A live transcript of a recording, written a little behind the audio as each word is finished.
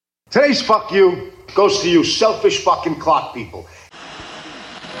Today's fuck you goes to you selfish fucking clock people.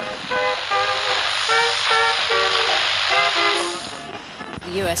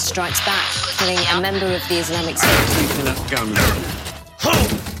 The US strikes back, killing a member of the Islamic State. Whole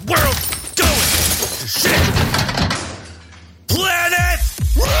world going to shit. Planet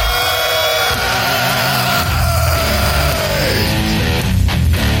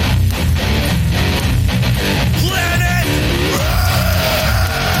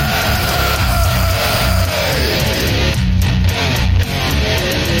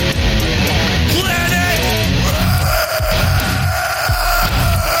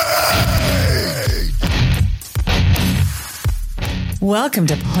Welcome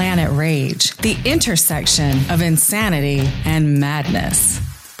to Planet Rage, the intersection of insanity and madness.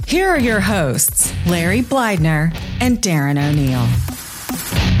 Here are your hosts, Larry Blydner and Darren O'Neill.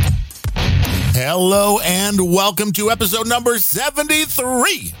 Hello and welcome to episode number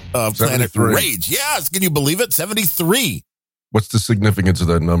 73 of Planet 73. Rage. Yes, can you believe it? 73. What's the significance of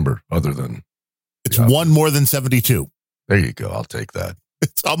that number other than... It's one more than 72. There you go. I'll take that.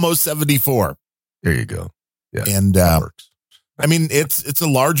 It's almost 74. There you go. Yeah, And that works. I mean, it's a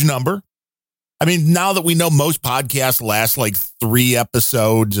large number. I mean, now that we know most podcasts last like 3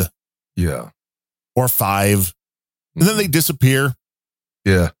 episodes Yeah. or 5, and then they disappear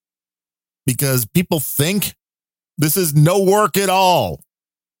Yeah. because people think this is no work at all.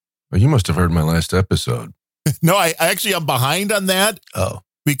 Well, you must have heard my last episode. No, I actually I'm behind on that Oh.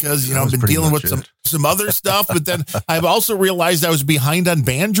 because, That I've was been pretty dealing much with it. some other stuff. But then I've also realized I was behind on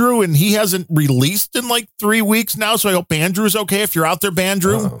Bandrew and he hasn't released in like 3 weeks now. So I hope Bandrew's okay. If you're out there,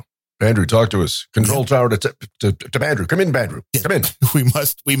 Bandrew, Oh. Bandrew, talk to us. Control tower to Bandrew. Come in, Bandrew. Come in.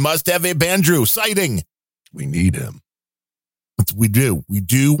 we must have a Bandrew sighting. We need him. We do. We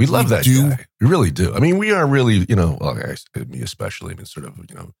We love that do. guy. We really do. I mean, we are really, well, me especially, I mean, sort of,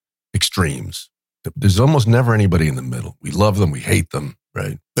 extremes. There's almost never anybody in the middle. We love them. We hate them.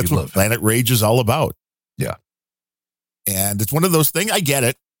 Right. That's we what love Planet Rage is all about. Yeah. And it's one of those things. I get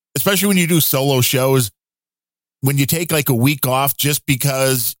it, especially when you do solo shows, when you take like a week off just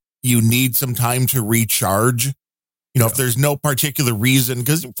because you need some time to recharge. If there's no particular reason,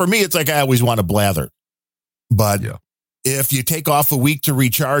 because for me, it's like I always want to blather. But Yeah. if you take off a week to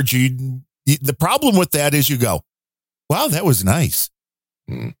recharge, the problem with that is you go, wow, that was nice.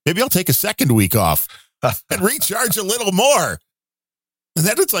 Maybe I'll take a second week off and recharge a little more. And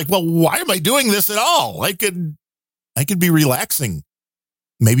then it's like, well, why am I doing this at all? I could be relaxing,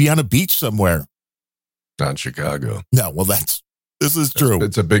 maybe on a beach somewhere. Not Chicago. No, well, this is true.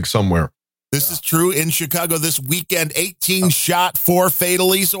 It's a big somewhere. This is true in Chicago this weekend. 18 shot, 4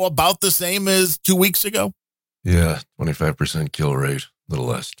 fatally. So about the same as 2 weeks ago. Yeah. 25% kill rate. A little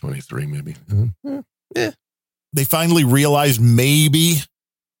less. 23 maybe. Yeah. They finally realized maybe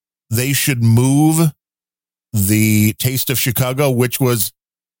they should move the Taste of Chicago, which was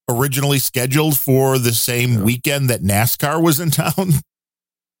originally scheduled for the same weekend that NASCAR was in town.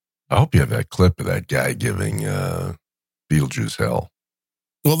 I hope you have that clip of that guy giving Beetlejuice hell.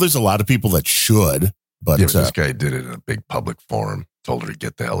 Well, there's a lot of people that should, but Yeah, but this guy did it in a big public forum, told her to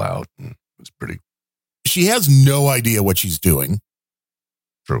get the hell out, and it was pretty she has no idea what she's doing.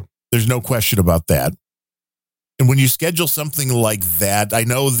 true. There's no question about that. And when you schedule something like that, I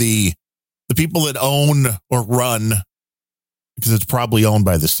know the people that own or run, because it's probably owned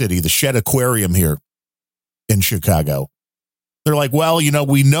by the city, the Shed Aquarium here in Chicago. They're like, well,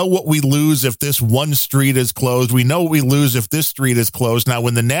 we know what we lose if this one street is closed. We know what we lose if this street is closed. Now,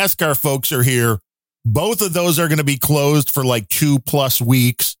 when the NASCAR folks are here, both of those are going to be closed for like 2+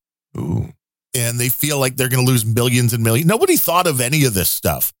 weeks. Ooh. And they feel like they're going to lose millions and millions. Nobody thought of any of this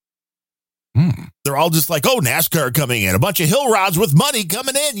stuff. They're all just like, oh, NASCAR coming in. A bunch of hill rods with money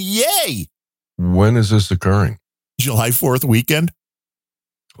coming in. Yay. When is this occurring? July 4th weekend.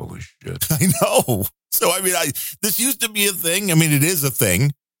 Holy shit. I know. So, I mean, this used to be a thing. I mean, it is a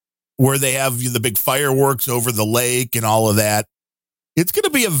thing where they have the big fireworks over the lake and all of that. It's going to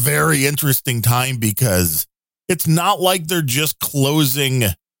be a very interesting time because it's not like they're just closing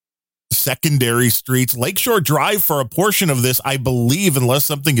secondary streets. Lakeshore Drive, for a portion of this, I believe, unless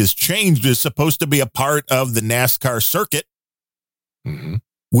something has changed, is supposed to be a part of the NASCAR circuit,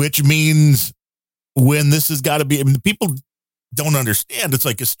 which means when this has got to be, I mean, the people don't understand. It's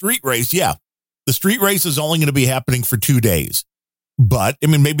like a street race. Yeah. The street race is only going to be happening for 2 days. But, I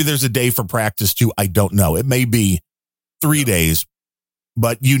mean, maybe there's a day for practice too. I don't know. It may be 3 days.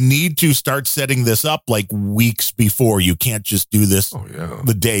 But you need to start setting this up like weeks before. You can't just do this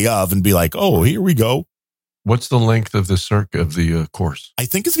the day of and be like, oh, here we go. What's the length of the course? I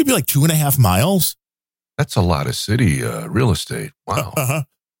think it's going to be like 2.5 miles. That's a lot of city real estate. Wow.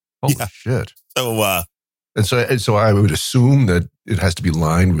 Holy Yeah. shit. So, And so I would assume that it has to be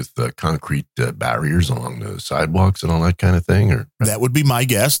lined with concrete barriers along the sidewalks and all that kind of thing. Or that would be my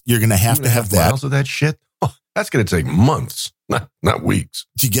guess. You're going to have 2.5 to have that. miles of that shit. Oh, that's going to take months, not weeks.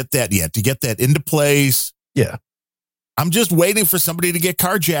 To get that, to get that into place. Yeah. I'm just waiting for somebody to get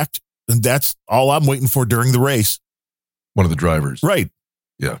carjacked. And that's all I'm waiting for during the race. One of the drivers. Right.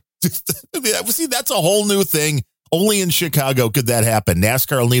 Yeah. See, that's a whole new thing. Only in Chicago could that happen.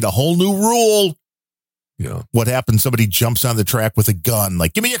 NASCAR will need a whole new rule. Yeah. What happens? Somebody jumps on the track with a gun,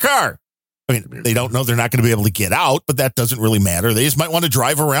 like, give me your car. I mean, they don't know they're not going to be able to get out, but that doesn't really matter. They just might want to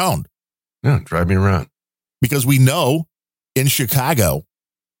drive around. Yeah. Drive me around. Because we know in Chicago,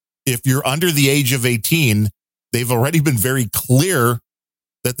 if you're under the age of 18, they've already been very clear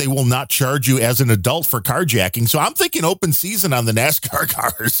that they will not charge you as an adult for carjacking. So I'm thinking open season on the NASCAR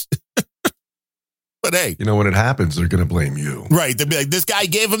cars. But hey. You know, when it happens, they're going to blame you. Right. They'll be like, this guy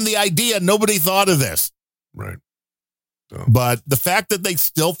gave him the idea. Nobody thought of this. Right. So. But the fact that they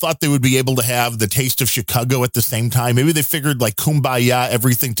still thought they would be able to have the taste of Chicago at the same time, maybe they figured like kumbaya,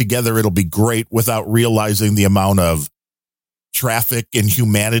 everything together, it'll be great without realizing the amount of traffic and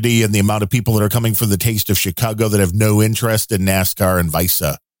humanity and the amount of people that are coming for the taste of Chicago that have no interest in NASCAR and vice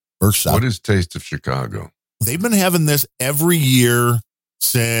versa. What is Taste of Chicago? They've been having this every year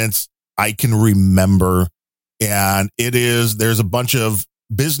since I can remember. And there's a bunch of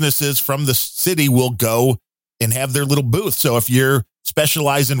businesses from the city will go and have their little booth. So if you're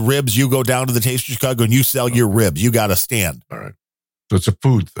specialized in ribs, you go down to the Taste of Chicago and you sell your ribs. You got a stand. All right. So it's a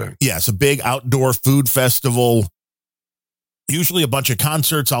food thing. Yeah, it's a big outdoor food festival. Usually a bunch of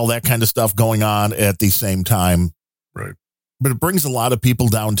concerts, all that kind of stuff going on at the same time. Right. But it brings a lot of people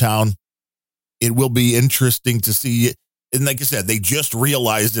downtown. It will be interesting to see. And like I said, they just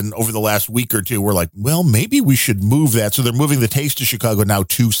realized over the last week or two, we're like, well, maybe we should move that. So they're moving the Taste of Chicago now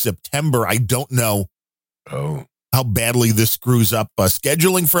to September. I don't know how badly this screws up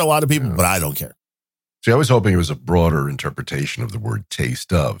scheduling for a lot of people, but I don't care. See, I was hoping it was a broader interpretation of the word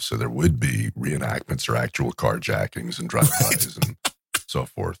taste of, so there would be reenactments or actual carjackings and drive-bys and so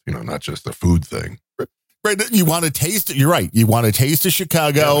forth, not just the food thing. Right. You want to taste it. You're right. You want to taste of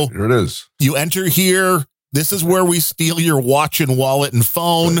Chicago. Yeah, here it is. You enter here. This is where we steal your watch and wallet and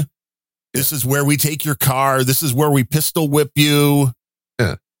phone. Right. This is where we take your car. This is where we pistol whip you.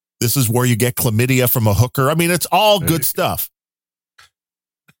 Yeah. This is where you get chlamydia from a hooker. I mean, it's all good stuff.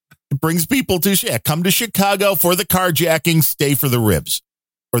 It brings people to come to Chicago for the carjacking, stay for the ribs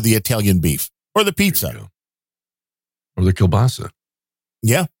or the Italian beef or the pizza or the kielbasa.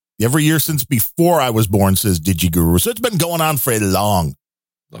 Yeah. Every year since before I was born, says DigiGuru. So it's been going on for a long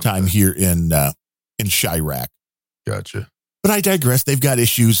time here in Chirac. Gotcha. But I digress. They've got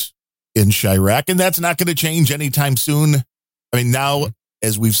issues in Chirac, and that's not going to change anytime soon. I mean, now,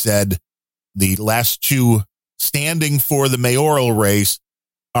 as we've said, the last two standing for the mayoral race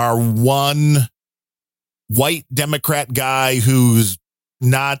are one white Democrat guy who's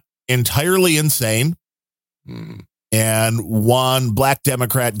not entirely insane and one black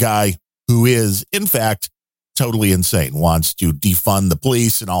Democrat guy who is, in fact, totally insane, wants to defund the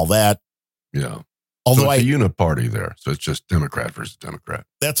police and all that. Yeah. Although so it's a uniparty there. So it's just Democrat versus Democrat.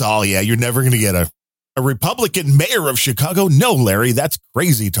 That's all. Yeah. You're never going to get a Republican mayor of Chicago. No, Larry, that's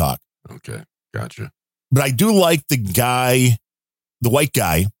crazy talk. Okay. Gotcha. But I do like the white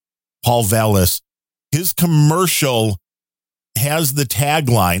guy, Paul Vallis. His commercial has the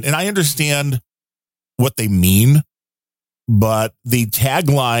tagline, and I understand what they mean, but the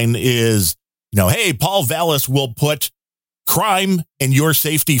tagline is, hey, Paul Vallis will put crime and your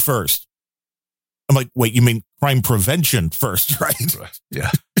safety first. I'm like, wait, you mean crime prevention first, right?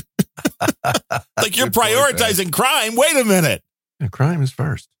 Yeah. Like you're prioritizing crime. Wait a minute. Yeah, crime is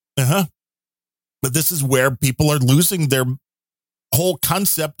first. Uh-huh. But this is where people are losing their whole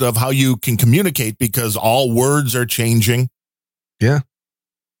concept of how you can communicate because all words are changing. Yeah.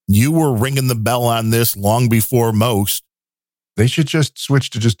 You were ringing the bell on this long before most. They should just switch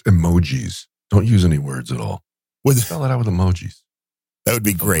to just emojis. Don't use any words at all. Spell it out with emojis. That would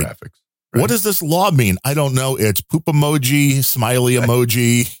be great. Graphics. Right? What does this law mean? I don't know. It's poop emoji, smiley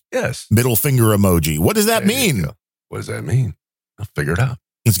emoji, yes, middle finger emoji. What does that mean? What does that mean? I'll figure it out.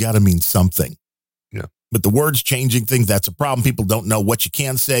 It's got to mean something. Yeah. But the words changing things, that's a problem. People don't know what you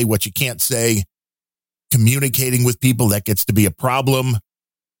can say, what you can't say. Communicating with people, that gets to be a problem.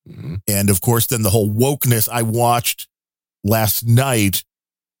 Mm-hmm. And of course, then the whole wokeness I watched last night,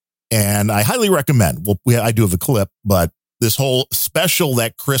 and I highly recommend. Well, I do have a clip, but this whole special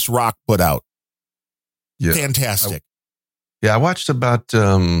that Chris Rock put out. Yeah. Fantastic. I watched about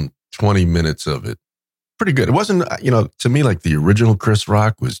 20 minutes of it pretty good. It wasn't, to me, like the original Chris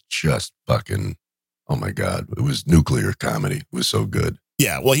Rock was just fucking, oh my God. It was nuclear comedy. It was so good.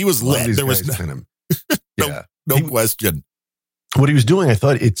 Yeah, well, he was lit. There was no question. What he was doing, I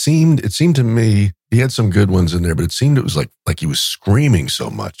thought it seemed to me, he had some good ones in there, but it was like he was screaming so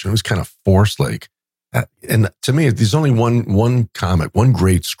much. It was kind of forced, like, and to me, there's only one comic, one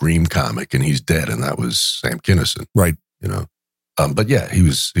great scream comic, and he's dead, and that was Sam Kinison. Right. But yeah, he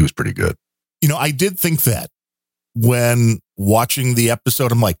was pretty good. I did think that when watching the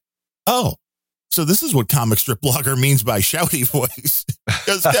episode, I'm like, oh, so this is what comic strip blogger means by shouty voice.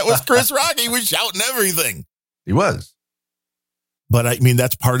 Because that was Chris Rock. He was shouting everything. He was. But I mean,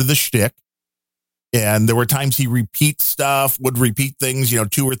 that's part of the shtick. And there were times he would repeat things,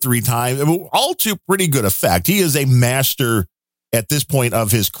 2 or 3 times, all to pretty good effect. He is a master at this point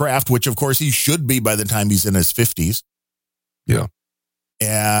of his craft, which of course he should be by the time he's in his 50s. Yeah.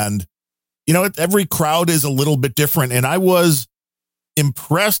 And, every crowd is a little bit different. And I was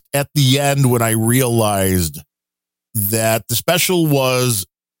impressed at the end when I realized that the special was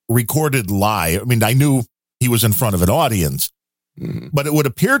recorded live. I mean, I knew he was in front of an audience, but it would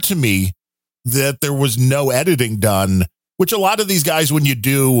appear to me that there was no editing done, which a lot of these guys, when you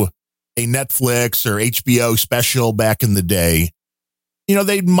do a Netflix or HBO special back in the day,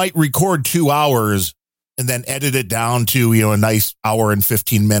 they might record 2 hours and then edit it down to, a nice hour and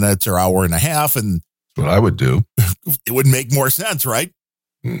 15 minutes or hour and a half. And that's what I would do. It would make more sense, right?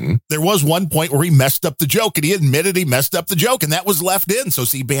 Mm-hmm. There was one point where he messed up the joke, and he admitted he messed up the joke, and that was left in. So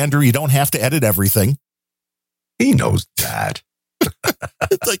see, Bander, you don't have to edit everything. He knows that.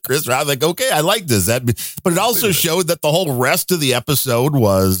 It's like Chris Rock, like, okay, I like this. But it also showed that the whole rest of the episode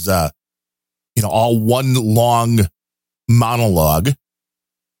was, all one long monologue.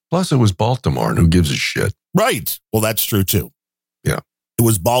 Plus, it was Baltimore, and who gives a shit? Right. Well, that's true, too. Yeah. It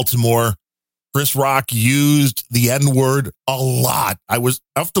was Baltimore. Chris Rock used the N-word a lot. I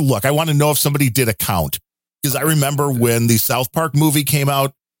have to look. I want to know if somebody did a count. Because I remember when the South Park movie came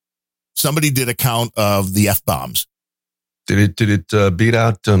out, somebody did a count of the F-bombs. Did it beat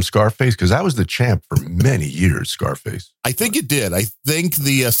out Scarface? Because that was the champ for many years, Scarface. I think it did. I think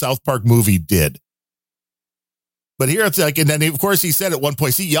the South Park movie did. But here it's like, and then of course he said at one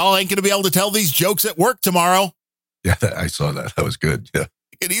point, see, y'all ain't going to be able to tell these jokes at work tomorrow. Yeah, I saw that. That was good. Yeah.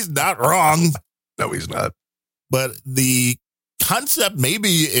 And he's not wrong. No, he's not. But the concept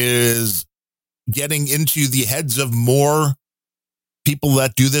maybe is getting into the heads of more people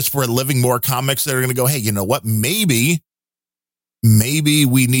that do this for a living, more comics that are going to go, hey, you know what? Maybe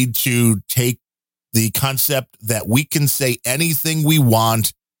we need to take the concept that we can say anything we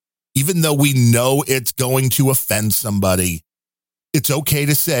want, even though we know it's going to offend somebody. It's okay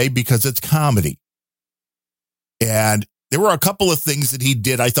to say because it's comedy. And there were a couple of things that he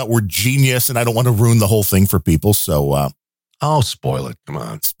did I thought were genius, and I don't want to ruin the whole thing for people. So I'll spoil it. Come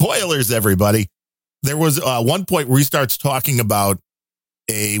on. Spoilers, everybody. There was one point where he starts talking about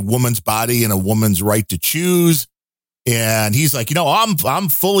a woman's body and a woman's right to choose. And he's like, I'm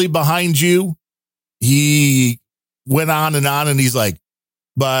fully behind you. He went on, and he's like,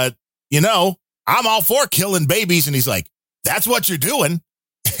 but, I'm all for killing babies. And he's like, that's what you're doing.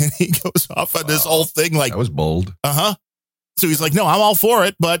 And he goes off on this whole thing like, that was bold. Uh-huh. So he's like, no, I'm all for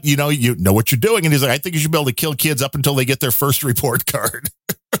it, but you know what you're doing. And he's like, I think you should be able to kill kids up until they get their first report card.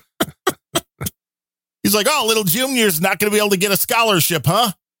 He's like, oh, little Junior's not going to be able to get a scholarship,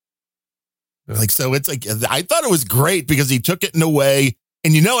 huh? Yeah. Like, so it's like, I thought it was great because he took it in a way,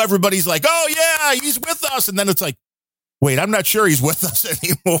 and everybody's like, oh yeah, he's with us. And then it's like, wait, I'm not sure he's with us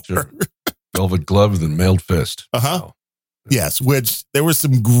anymore. Sure. Velvet glove and mailed fist. Uh-huh. Wow. Yes, which there was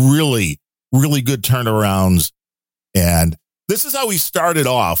some really, really good turnarounds. And this is how we started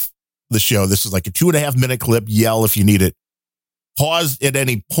off the show. This is like a 2.5 minute clip. Yell if you need it. Pause at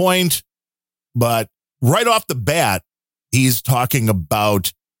any point. But right off the bat, he's talking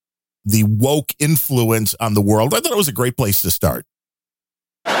about the woke influence on the world. I thought it was a great place to start.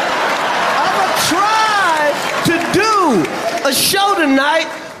 I'm going to try to do a show tonight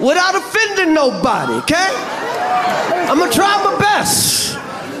without offending nobody, okay? I'm going to try my best.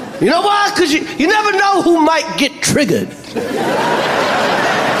 You know why? Because you never know who might get triggered. That's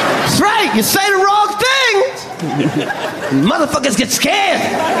right. You say the wrong thing, motherfuckers get scared.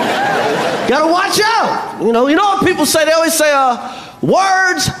 Gotta watch out. You know what people say? They always say,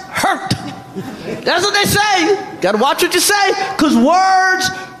 words hurt. That's what they say. Gotta watch what you say, because words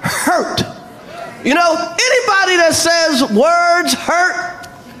hurt. Anybody that says words hurt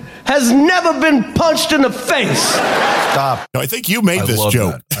has never been punched in the face. Stop. No, I think you made this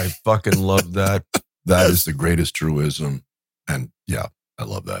joke. That. I fucking love that. That is the greatest truism. And yeah, I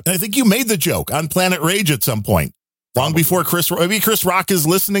love that. And I think you made the joke on Planet Rage at some point, long before maybe Chris Rock is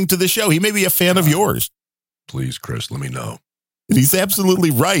listening to the show. He may be a fan of yours. Please, Chris, let me know. And he's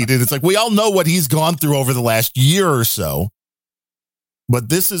absolutely right. And it's like, we all know what he's gone through over the last year or so. But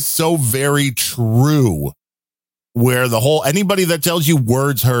this is so very true, where anybody that tells you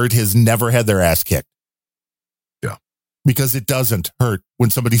words hurt has never had their ass kicked. Yeah. Because it doesn't hurt when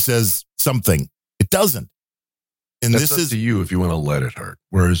somebody says something. It doesn't. And That's this up is to you if you want to let it hurt.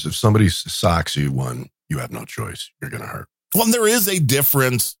 Whereas if somebody socks you one, you have no choice. You're going to hurt. Well, there is a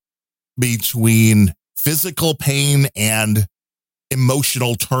difference between physical pain and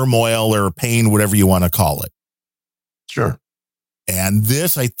emotional turmoil or pain, whatever you want to call it. Sure. And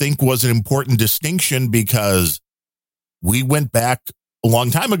this, I think, was an important distinction because we went back a long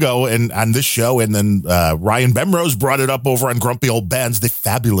time ago and on this show, and then Ryan Bemrose brought it up over on Grumpy Old Ben's, the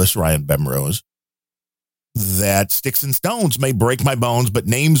fabulous Ryan Bemrose, that sticks and stones may break my bones, but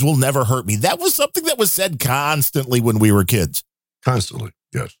names will never hurt me. That was something that was said constantly when we were kids. Constantly,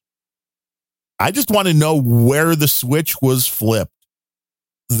 yes. I just want to know where the switch was flipped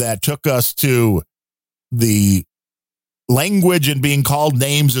that took us to the language and being called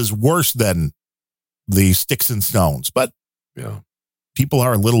names is worse than the sticks and stones. But yeah, people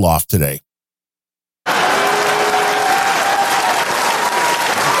are a little off today. Okay?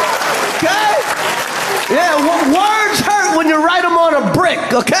 Yeah, words hurt when you write them on a brick,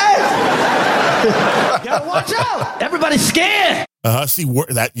 okay? Gotta watch out. Everybody's scared. See,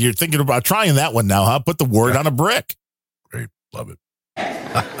 that you're thinking about trying that one now, huh? Put the word on a brick. Great. Love it.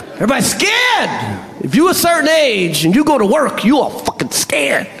 Everybody's scared. If you a certain age and you go to work, you are fucking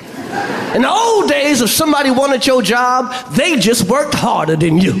scared. In the old days, if somebody wanted your job, they just worked harder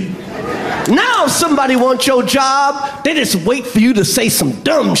than you. Now, if somebody wants your job, they just wait for you to say some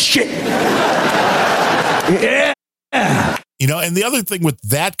dumb shit. Yeah. You know, and the other thing with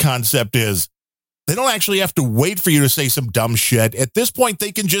that concept is they don't actually have to wait for you to say some dumb shit. At this point,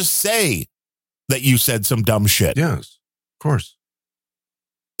 they can just say that you said some dumb shit. Yes, of course.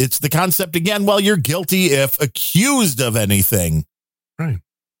 It's the concept again, well, you're guilty if accused of anything. Right.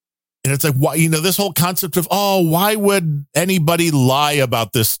 And it's like, why, this whole concept of, why would anybody lie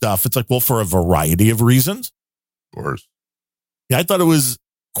about this stuff? It's like, well, for a variety of reasons. Of course. Yeah, I thought it was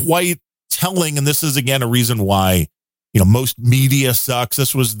quite telling. And this is, again, a reason why, most media sucks.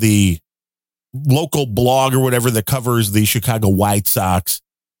 This was the local blog or whatever that covers the Chicago White Sox.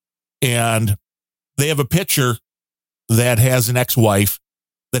 And they have a pitcher that has an ex-wife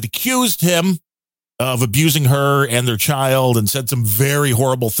that accused him of abusing her and their child and said some very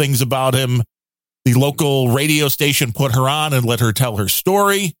horrible things about him. The local radio station put her on and let her tell her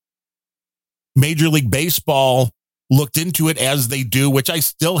story. Major League Baseball looked into it, as they do, which I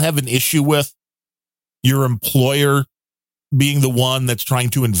still have an issue with. Your employer being the one that's trying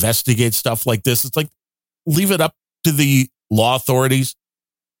to investigate stuff like this. It's like, leave it up to the law authorities.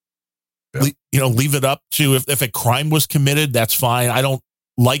 Yeah. Leave it up to if a crime was committed, that's fine. I don't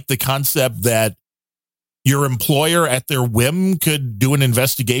like the concept that your employer at their whim could do an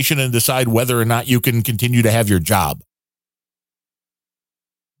investigation and decide whether or not you can continue to have your job.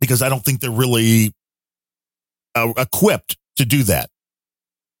 Because I don't think they're really equipped to do that.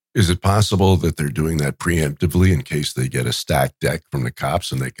 Is it possible that they're doing that preemptively in case they get a stacked deck from the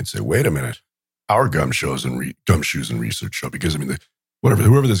cops and they can say, wait a minute, our gumshoes and research show, because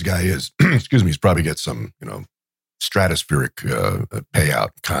whoever this guy is, excuse me, he's probably got some, stratospheric payout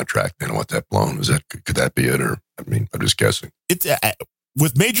contract. They don't want that blown. Could that be it? Or, I'm just guessing. It's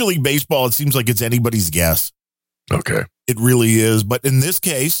with Major League Baseball, it seems like it's anybody's guess. Okay. It really is. But in this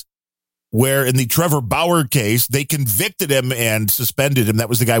case, where in the Trevor Bauer case, they convicted him and suspended him. That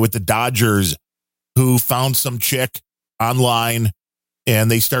was the guy with the Dodgers who found some chick online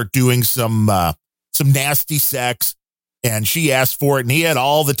and they start doing some nasty sex. And she asked for it, and he had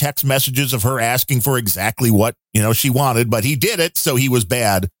all the text messages of her asking for exactly what, she wanted, but he did it, so he was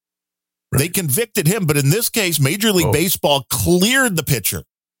bad. Right. They convicted him, but in this case, Major League Baseball cleared the pitcher.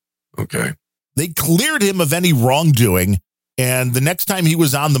 Okay. They cleared him of any wrongdoing, and the next time he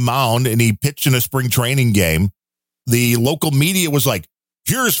was on the mound and he pitched in a spring training game, the local media was like,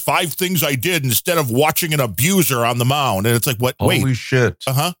 here's 5 things I did instead of watching an abuser on the mound. And it's like, what? Holy shit.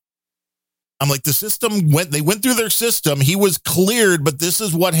 Uh-huh. I'm like, the system they went through their system. He was cleared, but this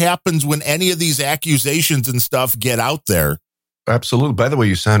is what happens when any of these accusations and stuff get out there. Absolutely. By the way,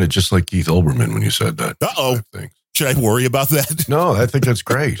 you sounded just like Keith Olbermann when you said that. Uh-oh. Should I worry about that? No, I think that's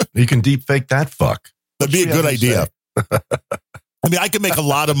great. You can deep fake that fuck. That'd be a good idea. I can make a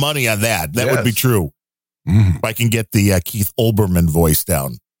lot of money on that. That would be true. Mm. If I can get the Keith Olbermann voice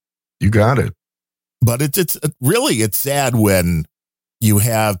down. You got it. But it's really sad when You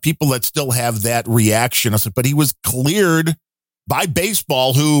have people that still have that reaction. I said, but he was cleared by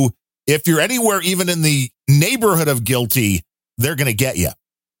baseball, who, if you're anywhere even in the neighborhood of guilty, they're going to get you.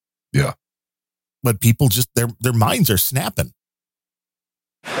 Yeah. But people just, their minds are snapping.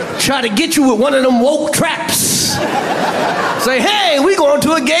 Try to get you with one of them woke traps. Say, hey, we going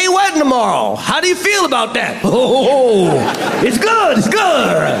to a gay wedding tomorrow. How do you feel about that? Oh, it's good, it's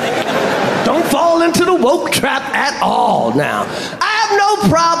good. Don't fall into the woke trap at all now. I have no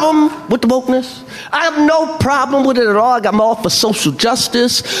problem with the wokeness. I have no problem with it at all. I'm all for social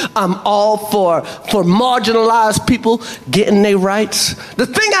justice. I'm all for marginalized people getting their rights. The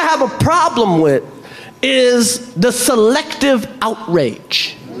thing I have a problem with is the selective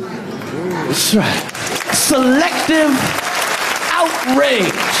outrage. That's right. Selective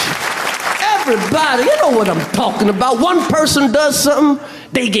outrage. Everybody, you know what I'm talking about. One person does something,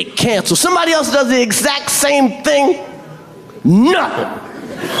 they get canceled. Somebody else does the exact same thing, nothing.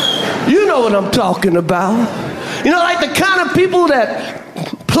 You know what I'm talking about. You know, like the kind of people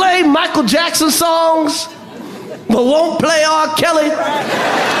that play Michael Jackson songs but won't play R. Kelly.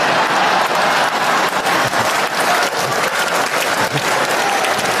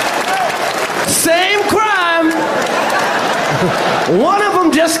 Same crime. One of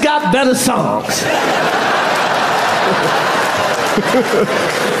them just got better songs.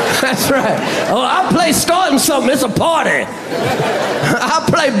 That's right. Oh, I play starting something, it's a party. I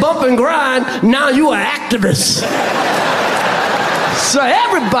play bump and grind, now you an activist. So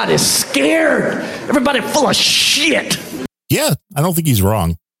everybody's scared. Everybody full of shit. Yeah, I don't think he's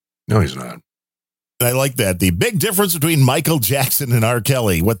wrong. No, he's not. And I like that. The big difference between Michael Jackson and R.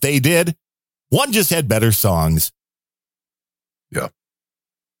 Kelly, what they did, one just had better songs. Yeah.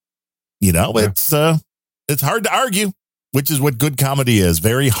 You know, it's hard to argue, which is what good comedy is.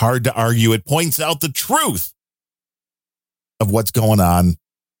 Very hard to argue. It points out the truth of what's going on.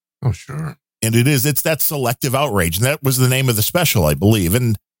 Oh, sure. And it's that selective outrage. And that was the name of the special, I believe.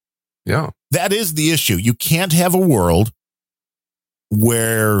 And yeah, that is the issue. You can't have a world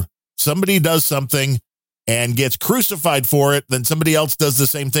where somebody does something and gets crucified for it, then somebody else does the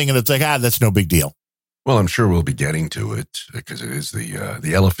same thing, and it's like, that's no big deal. Well, I'm sure we'll be getting to it because it is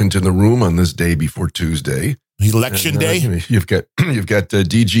the elephant in the room on this day before Tuesday, Election Day. You've got DJT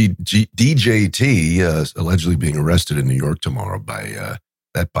allegedly being arrested in New York tomorrow by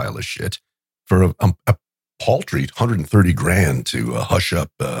that pile of shit for a paltry $130,000 to hush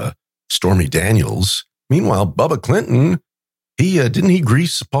up Stormy Daniels. Meanwhile, Bubba Clinton, didn't he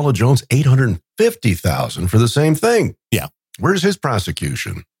grease Paula Jones $850,000 for the same thing? Yeah. Where's his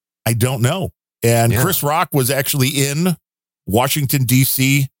prosecution? I don't know. And Chris Rock was actually in Washington,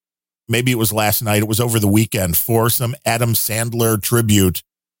 D.C. Maybe it was last night. It was over the weekend for some Adam Sandler tribute.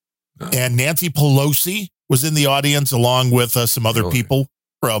 And Nancy Pelosi was in the audience along with some other people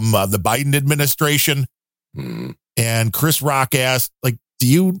from the Biden administration. And Chris Rock asked, like, do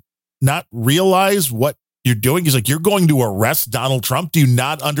you not realize what you're doing? He's like, you're going to arrest Donald Trump. Do you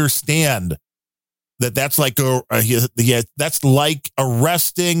not understand that that's like that's like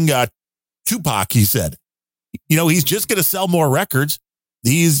arresting Tupac? He said, you know, he's just going to sell more records.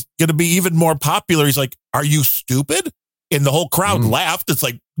 He's going to be even more popular. He's like, are you stupid? And the whole crowd laughed. It's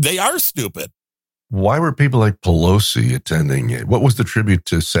like, they are stupid. Why were people like Pelosi attending it? What was the tribute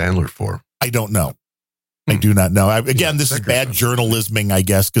to Sandler for? I don't know. I do not know. This is bad journalisming, I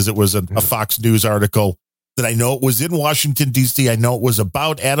guess, because it was a Fox News article that I know it was in Washington, D.C. I know it was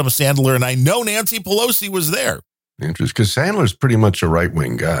about Adam Sandler, and I know Nancy Pelosi was there. Interesting, because Sandler's pretty much a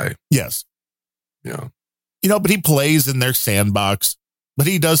right-wing guy. Yes. Yeah. You know, but he plays in their sandbox, but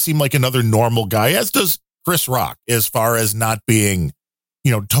he does seem like another normal guy, as does Chris Rock, as far as not being,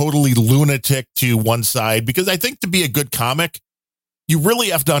 you know, totally lunatic to one side, because I think to be a good comic, you really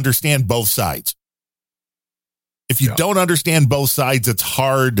have to understand both sides. If you don't understand both sides, it's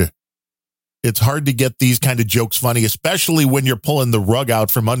hard. It's hard to get these kind of jokes funny, especially when you're pulling the rug out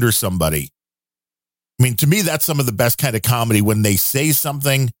from under somebody. I mean, to me, that's some of the best kind of comedy, when they say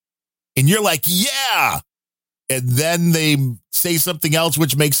something and you're like, yeah. And then they say something else,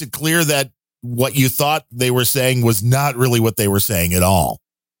 which makes it clear that what you thought they were saying was not really what they were saying at all.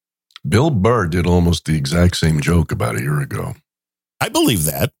 Bill Burr did almost the exact same joke about a year ago. I believe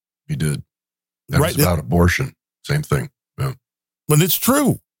that. He did. That was about abortion. Same thing. Yeah. When it's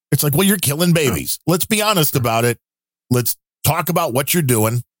true. It's like, well, you're killing babies. Yeah. Let's be honest about it. Let's talk about what you're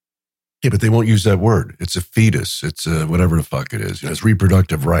doing. Yeah, but they won't use that word. It's a fetus. It's whatever the fuck it is. You know, it's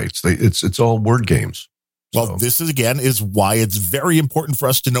reproductive rights. It's all word games. Well, So. this is why it's very important for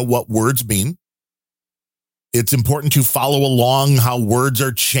us to know what words mean. It's important to follow along how words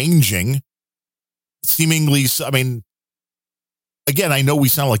are changing. Seemingly, I mean, again, I know we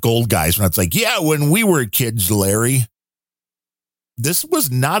sound like old guys when it's like, yeah, when we were kids, Larry, this was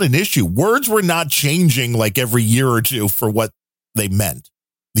not an issue. Words were not changing like every year or two for what they meant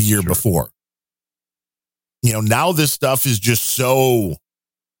the year before. You know, now this stuff is just so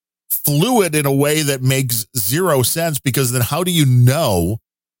fluid in a way that makes zero sense, because then how do you know,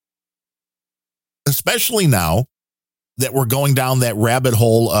 especially now that we're going down that rabbit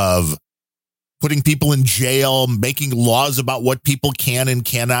hole of putting people in jail, making laws about what people can and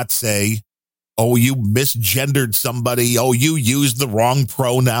cannot say. Oh, you misgendered somebody. Oh, you used the wrong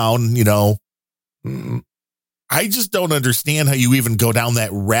pronoun, you know. I just don't understand how you even go down that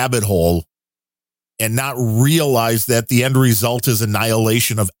rabbit hole and not realize that the end result is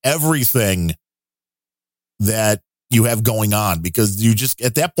annihilation of everything that you have going on, because you just,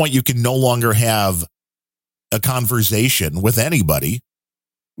 at that point, you can no longer have a conversation with anybody.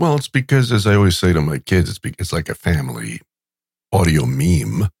 Well, it's because, as I always say to my kids, it's like a family audio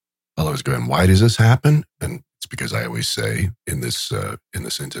meme. I'll always go, and why does this happen? And it's because I always say in this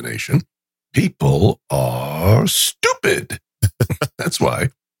intonation, people are stupid. That's why.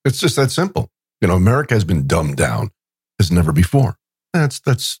 It's just that simple. You know, America has been dumbed down as never before. That's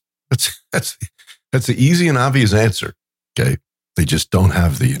the easy and obvious answer. Okay, they just don't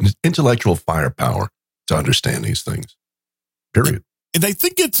have the intellectual firepower to understand these things. Period. And I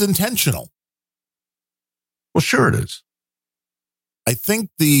think it's intentional. Well, sure it is. I think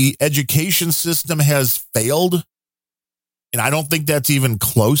the education system has failed, and I don't think that's even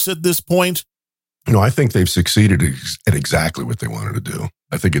close at this point. No, I think they've succeeded at exactly what they wanted to do.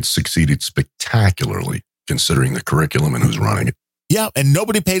 I think it's succeeded spectacularly, considering the curriculum and who's running it. Yeah, and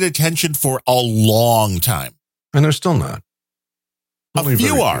nobody paid attention for a long time. And they're still not. A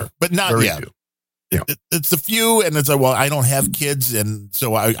few are, but not very yet. few. Yeah. It's a few, and it's like, well, I don't have kids, and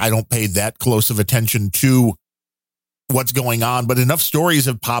so I don't pay that close of attention to what's going on. But enough stories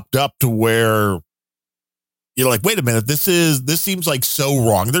have popped up to where you're like, wait a minute, this seems like so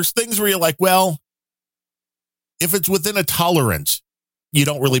wrong. There's things where you're like, well, if it's within a tolerance, you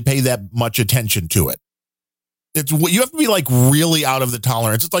don't really pay that much attention to it. You have to be like really out of the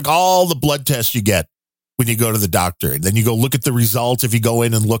tolerance. It's like all the blood tests you get when you go to the doctor. And then you go look at the results. If you go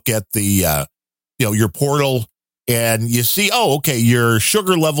in and look at the, your portal, and you see, oh, okay, your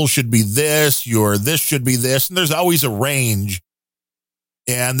sugar level should be this, your this should be this. And there's always a range.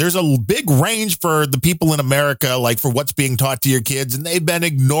 And there's a big range for the people in America, like for what's being taught to your kids. And they've been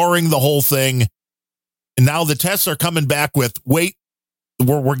ignoring the whole thing. And now the tests are coming back with, wait,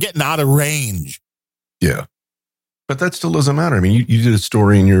 we're getting out of range. Yeah. But that still doesn't matter. I mean, you did a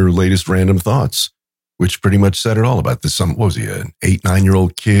story in your latest Random Thoughts, which pretty much said it all about this. What was he, an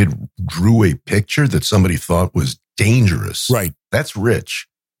 8-9-year-old kid drew a picture that somebody thought was dangerous. Right. That's rich.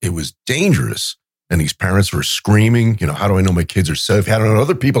 It was dangerous. And these parents were screaming, how do I know my kids are safe? How do I know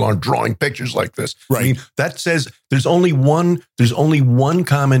other people aren't drawing pictures like this? Right. I mean, that says there's only one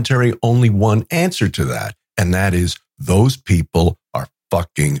commentary, only one answer to that. And that is, those people are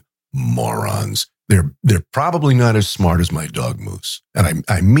fucking morons. They're probably not as smart as my dog Moose. And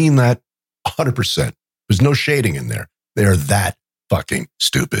I mean that 100%. There's no shading in there. They're that fucking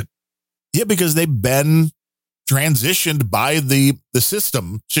stupid. Yeah, because they've been transitioned by the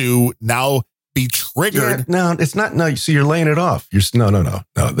system to now be triggered. Yeah, no, it's not. No, you see, you're laying it off. No.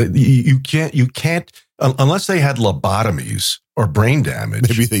 You can't, unless they had lobotomies or brain damage.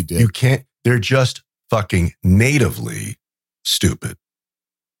 Maybe they did. You can't, they're just fucking natively stupid.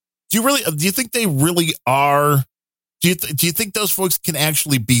 Do you think they really are? Do you think those folks can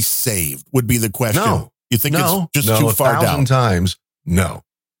actually be saved? Would be the question. No. You think it's just too far down? 1,000 times, no.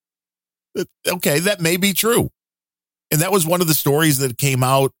 Okay, that may be true. And that was one of the stories that came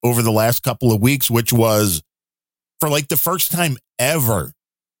out over the last couple of weeks, which was for like the first time ever.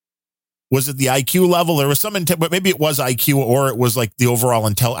 Was it the IQ level? There was some, but maybe it was IQ, or it was like the overall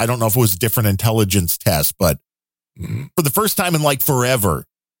I don't know if it was a different intelligence test, but for the first time in like forever,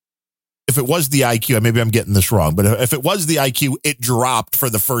 if it was the IQ, maybe I'm getting this wrong, but if it was the IQ, it dropped for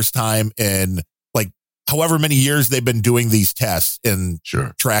the first time in like however many years they've been doing these tests and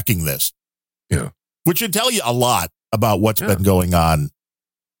tracking this. Yeah. Which should tell you a lot about what's been going on,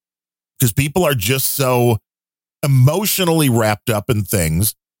 because people are just so emotionally wrapped up in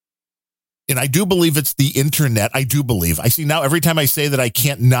things. And I do believe it's the internet. I do believe. I see now every time I say that, I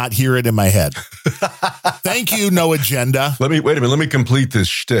can't not hear it in my head. Thank you, No Agenda. Wait a minute. Let me complete this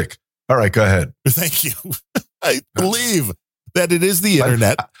shtick. All right, go ahead. Thank you. I believe that it is the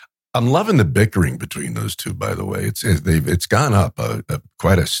internet. I'm loving the bickering between those two, by the way. It's gone up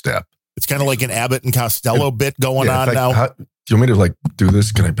quite a step. It's kind of like an Abbott and Costello bit going on fact, now. Do you want me to like do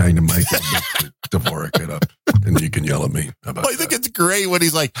this? Can I bang the mic? Dvorak it up, and you can yell at me about I think it's great when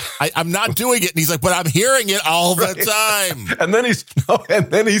he's like, I'm not doing it. And he's like, but I'm hearing it all the time. And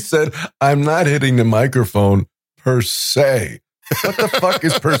then he said, I'm not hitting the microphone per se. What the fuck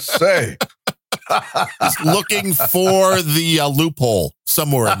is per se? He's looking for the loophole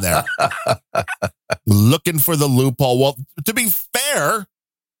somewhere in there. Looking for the loophole. Well, to be fair,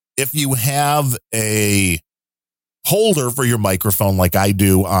 if you have a holder for your microphone like I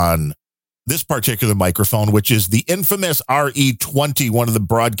do on this particular microphone, which is the infamous RE20, one of the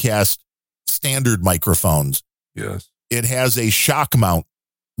broadcast standard microphones. Yes. It has a shock mount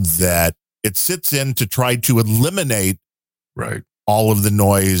that it sits in to try to eliminate all of the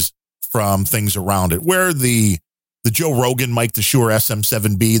noise from things around it. Where the Joe Rogan mic, the Shure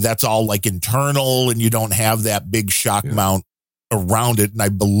SM7B, that's all like internal and you don't have that big shock mount around it. And I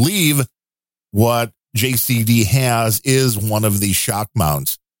believe what JCD has is one of these shock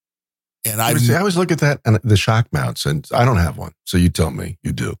mounts. And I always look at that and the shock mounts, and I don't have one. So you tell me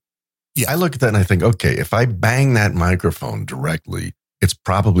you do. Yeah. I look at that and I think, okay, if I bang that microphone directly, it's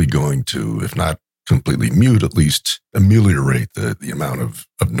probably going to, if not completely mute, at least ameliorate the amount of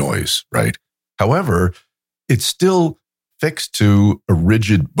noise, right? However, it's still fixed to a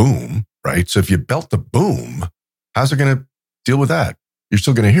rigid boom, right? So if you belt the boom, how's it going to deal with that? You're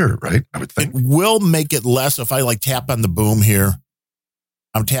still going to hear it, right? I would think. It will make it less if I like tap on the boom here.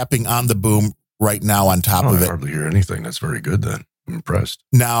 I'm tapping on the boom right now on top of it. I hardly hear anything. That's very good then. I'm impressed.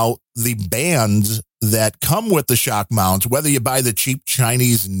 Now, the bands that come with the shock mounts, whether you buy the cheap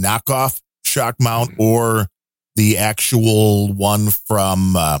Chinese knockoff shock mount or the actual one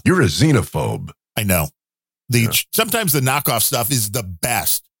from... You're a xenophobe. I know. Sometimes the knockoff stuff is the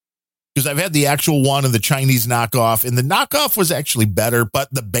best. Because I've had the actual one and the Chinese knockoff, and the knockoff was actually better, but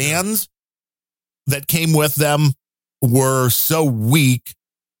the bands that came with them were so weak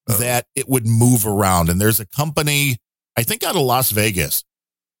that it would move around. And there's a company, I think out of Las Vegas,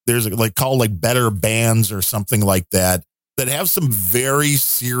 there's called Better Bands or something like that have some very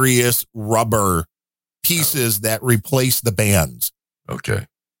serious rubber pieces that replace the bands. Okay.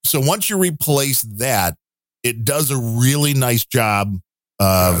 So once you replace that, it does a really nice job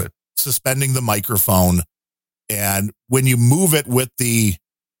of suspending the microphone. And when you move it with the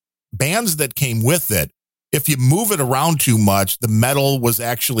bands that came with it, if you move it around too much, the metal was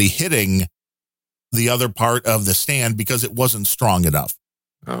actually hitting the other part of the stand because it wasn't strong enough.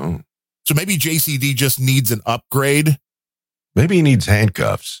 Oh. So maybe JCD just needs an upgrade. Maybe he needs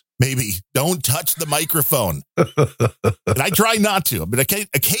handcuffs. Maybe. Don't touch the microphone. And I try not to, but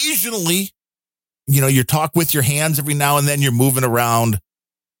occasionally, you talk with your hands every now and then, you're moving around.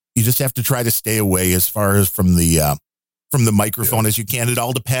 You just have to try to stay away as far as from the microphone as you can. It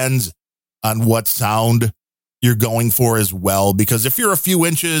all depends on what sound you're going for as well, because if you're a few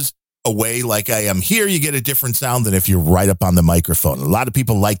inches away like I am here, you get a different sound than if you're right up on the microphone. A lot of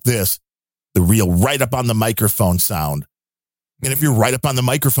people like this, the real right up on the microphone sound. And if you're right up on the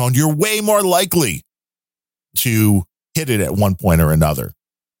microphone, you're way more likely to hit it at one point or another.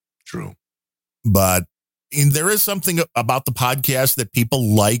 True. But there is something about the podcast that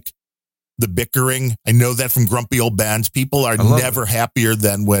people like, the bickering. I know that from Grumpy Old Bands. People are never happier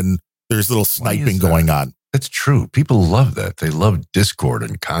than when there's little sniping going on. That's true. People love that. They love discord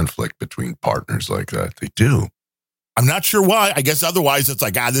and conflict between partners like that. They do. I'm not sure why. I guess otherwise it's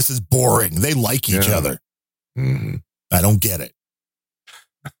like, this is boring. They like each other. Mm-hmm. I don't get it.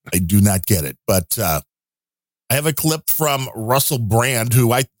 I do not get it. But I have a clip from Russell Brand,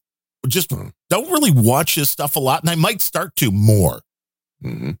 who I just don't really watch his stuff a lot, and I might start to more.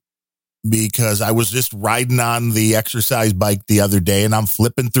 Mm-hmm. Because I was just riding on the exercise bike the other day, and I'm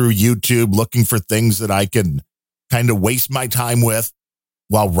flipping through YouTube looking for things that I can kind of waste my time with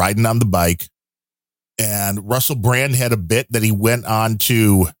while riding on the bike. And Russell Brand had a bit that he went on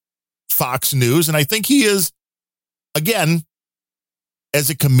to Fox News, and I think he is, again,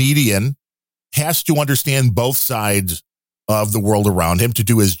 as a comedian, has to understand both sides of the world around him to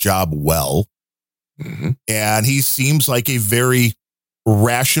do his job well. Mm-hmm. And he seems like a very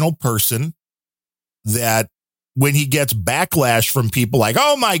rational person that when he gets backlash from people like,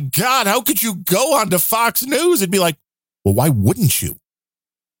 oh my God, how could you go on to Fox News? It'd be like, well, why wouldn't you?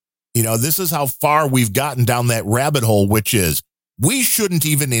 This is how far we've gotten down that rabbit hole, which is we shouldn't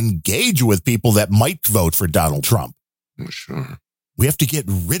even engage with people that might vote for Donald Trump. Sure. We have to get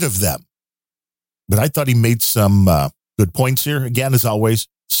rid of them. But I thought he made some good points here. Again, as always,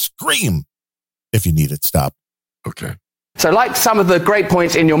 scream if you need it stopped. Okay. So like some of the great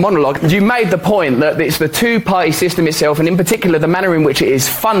points in your monologue, you made the point that it's the two-party system itself, and in particular the manner in which it is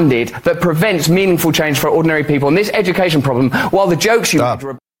funded, that prevents meaningful change for ordinary people. And this education problem, while the jokes you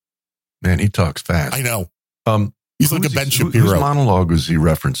made... Man, he talks fast. I know. He's like a Ben Shapiro. Whose monologue was he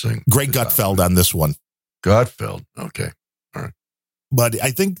referencing? Greg Gutfeld on this one. Gutfeld. Okay. All right. But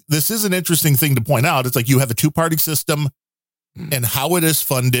I think this is an interesting thing to point out. It's like you have a two-party system and how it is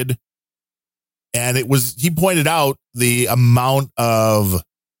funded. And he pointed out the amount of,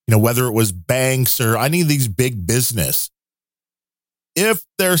 whether it was banks or any of these big business. If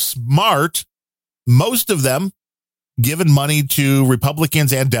they're smart, most of them given money to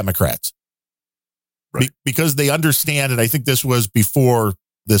Republicans and Democrats. Right. Because they understand, and I think this was before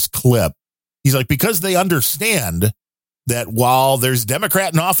this clip, he's like, because they understand that while there's a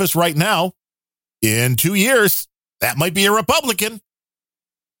Democrat in office right now, in 2 years, that might be a Republican.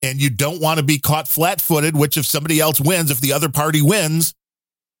 And you don't want to be caught flat-footed, which if somebody else wins, if the other party wins,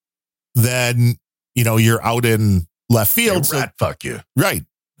 then, you're out in left field. Fuck you. Right.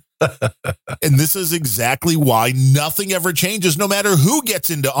 And this is exactly why nothing ever changes, no matter who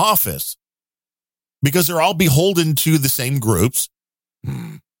gets into office, because they're all beholden to the same groups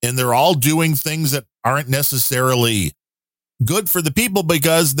and they're all doing things that aren't necessarily good for the people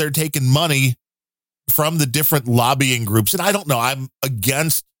because they're taking money from the different lobbying groups. And I don't know, I'm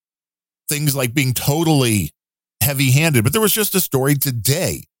against things like being totally heavy-handed, but there was just a story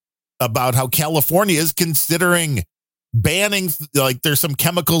today about how California is considering banning, like there's some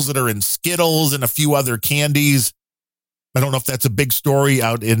chemicals that are in Skittles and a few other candies. I don't know if that's a big story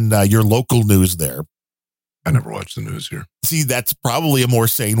out in your local news there. I never watched the news here. See, that's probably a more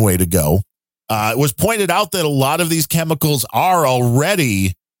sane way to go. It was pointed out that a lot of these chemicals are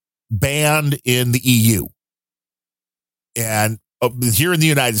already banned in the EU. And here in the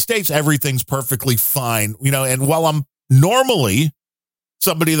United States, everything's perfectly fine. And while I'm normally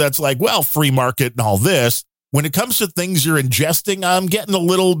somebody that's like, well, free market and all this, when it comes to things you're ingesting, I'm getting a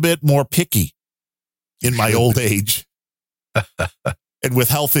little bit more picky in my old age. And with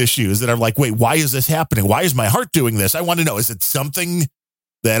health issues that I'm like, wait, why is this happening? Why is my heart doing this? I want to know, is it something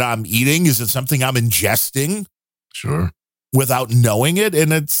that I'm eating? Is it something I'm ingesting? Sure. Without knowing it.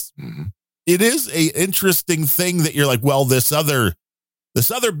 And it is a interesting thing that you're like, well, this other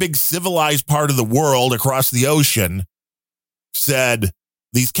big civilized part of the world across the ocean said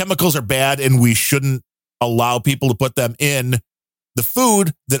these chemicals are bad and we shouldn't allow people to put them in the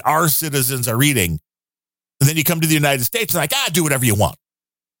food that our citizens are eating. And then you come to the United States and like, do whatever you want.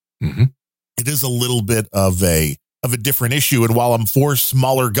 It is a little bit of a different issue. And while I'm for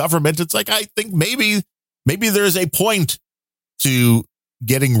smaller government, it's like, I think maybe there's a point to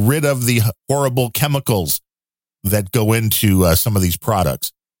getting rid of the horrible chemicals that go into some of these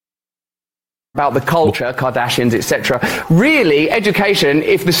products. About the culture, Kardashians, etc. Really, education,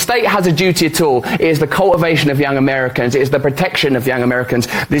 if the state has a duty at all, it is the cultivation of young Americans, it is the protection of young Americans.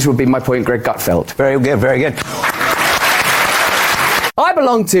 This would be my point, Greg Gutfeld. Very good, very good. I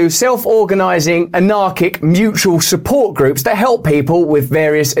belong to self-organising, anarchic, mutual support groups that help people with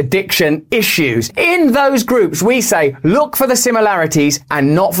various addiction issues. In those groups, we say, look for the similarities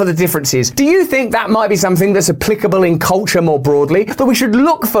and not for the differences. Do you think that might be something that's applicable in culture more broadly? That we should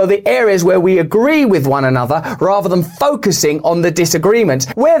look for the areas where we agree with one another rather than focusing on the disagreements?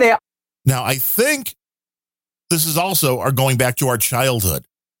 Where there... Now, I think this is also going back to our childhood.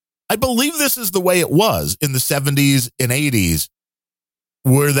 I believe this is the way it was in the 70s and 80s.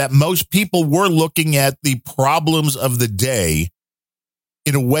 Where that most people were looking at the problems of the day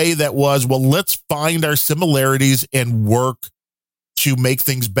in a way that was, well, let's find our similarities and work to make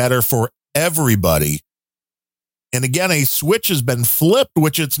things better for everybody. And again, a switch has been flipped,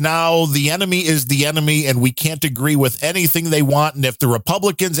 which it's now the enemy is the enemy and we can't agree with anything they want. And if the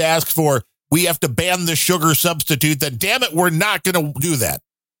Republicans ask for, we have to ban the sugar substitute, then damn it, we're not going to do that.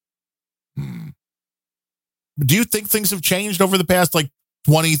 Do you think things have changed over the past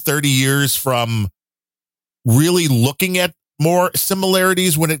 20, 30 years from really looking at more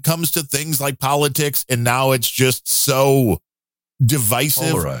similarities when it comes to things like politics, and now it's just so divisive?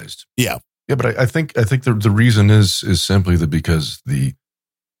 Polarized. Yeah. Yeah, but I think the reason is simply that because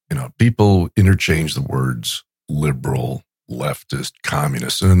people interchange the words liberal, leftist,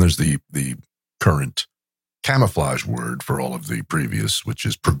 communist, and then there's the current camouflage word for all of the previous, which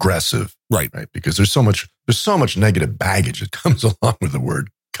is progressive. Right. Because there's so much negative baggage that comes along with the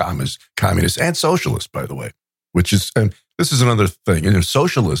word communist and socialist, by the way, and this is another thing.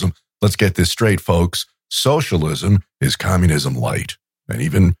 Socialism, let's get this straight, folks. Socialism is communism light. And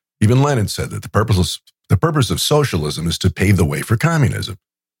even Lenin said that the purpose of socialism is to pave the way for communism.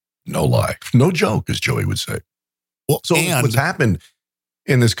 No lie. No joke, as Joey would say. Well, So and what's happened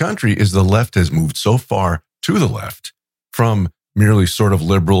in this country is the left has moved so far to the left from merely sort of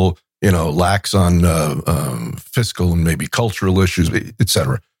liberal, lax on fiscal and maybe cultural issues, et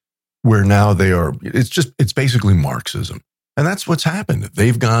cetera, where now it's basically Marxism. And that's what's happened.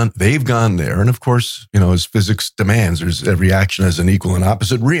 They've gone there. And of course, as physics demands, there's every action has an equal and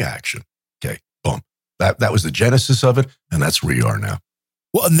opposite reaction. Okay, boom. That was the genesis of it. And that's where we are now.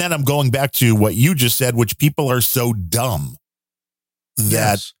 well, and then I'm going back to what you just said, which people are so dumb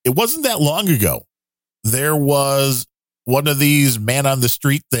that it wasn't that long ago. There was one of these man on the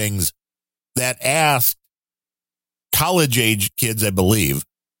street things that asked college age kids, I believe,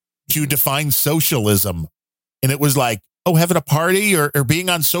 to define socialism. And it was like, oh, having a party or being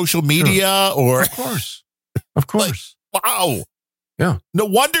on social media or. Of course. Of course. Like, wow. Yeah. No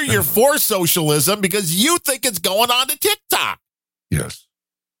wonder you're for socialism because you think it's going on to TikTok. Yes.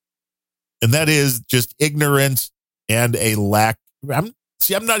 And that is just ignorance and a lack. I'm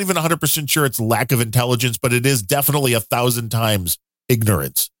not even 100% sure it's lack of intelligence, but it is definitely 1,000 times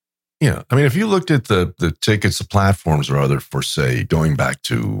ignorance. Yeah. I mean, if you looked at the tickets, the platforms or other for, say, going back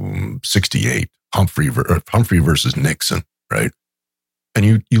to 68, Humphrey versus Nixon, right?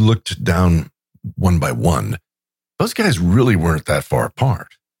 And you looked down one by one, those guys really weren't that far apart.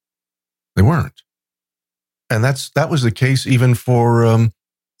 They weren't. And that was the case even for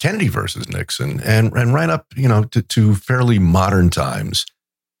Kennedy versus Nixon and right up, to fairly modern times.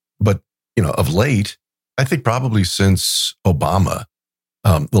 But, of late, I think probably since Obama,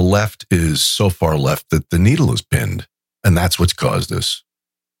 the left is so far left that the needle is pinned. And that's what's caused this.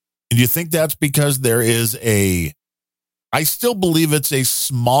 And you think that's because there is I still believe it's a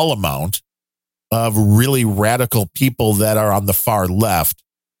small amount of really radical people that are on the far left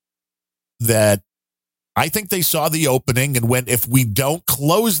that I think they saw the opening and went, if we don't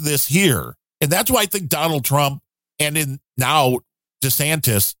close this here, and that's why I think Donald Trump and now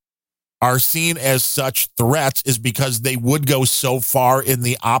DeSantis are seen as such threats, is because they would go so far in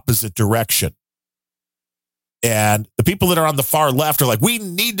the opposite direction. And the people that are on the far left are like, we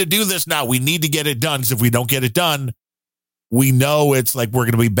need to do this now. We need to get it done. Because if we don't get it done, we know it's like we're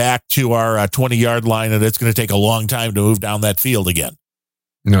going to be back to our 20-yard line and it's going to take a long time to move down that field again.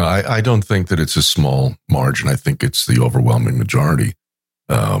 No, I don't think that it's a small margin. I think it's the overwhelming majority.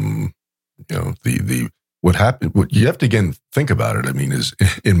 What happened? What you have to again think about it. I mean, is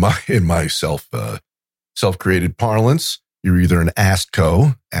in my self-created parlance, you're either an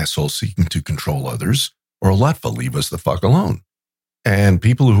ASCO, asshole seeking to control others, or a LUTFA, leave us the fuck alone. And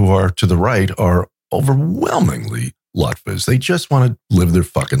people who are to the right are overwhelmingly LUTFAs. They just want to live their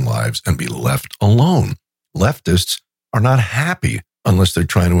fucking lives and be left alone. Leftists are not happy unless they're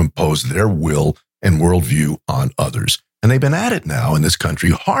trying to impose their will and worldview on others. And they've been at it now in this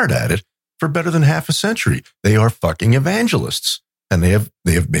country, hard at it, for better than half a century. They are fucking evangelists, and they have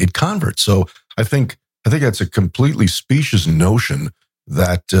made converts. So I think that's a completely specious notion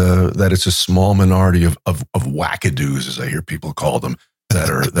that it's a small minority of wackadoos, as I hear people call them, that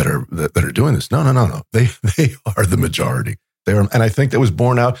are doing this. No. They are the majority. They are, and I think that was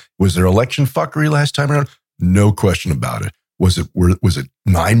borne out. Was there election fuckery last time around? No question about it. Was it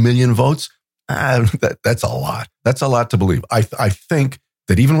 9 million votes? That's a lot. That's a lot to believe. I think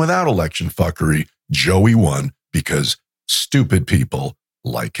that even without election fuckery, Joey won because stupid people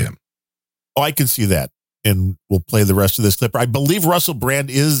like him. Oh, I can see that. And we'll play the rest of this clip. I believe Russell Brand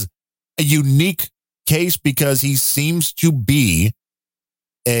is a unique case because he seems to be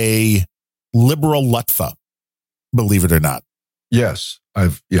a liberal LUTFA, believe it or not. Yes,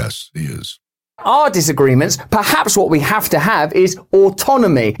 he is. Our disagreements, perhaps what we have to have is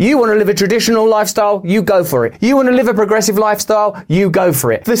autonomy. You want to live a traditional lifestyle, you go for it. You want to live a progressive lifestyle, you go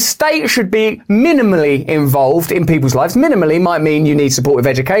for it. The state should be minimally involved in people's lives. Minimally might mean you need support with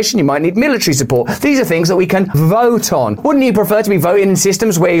education, you might need military support. These are things that we can vote on. Wouldn't you prefer to be voting in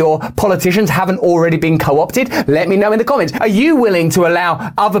systems where your politicians haven't already been co-opted? Let me know in the comments. Are you willing to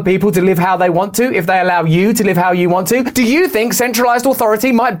allow other people to live how they want to if they allow you to live how you want to? Do you think centralized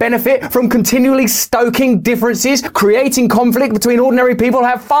authority might benefit from continually stoking differences, creating conflict between ordinary people who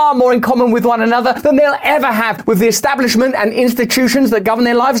have far more in common with one another than they'll ever have with the establishment and institutions that govern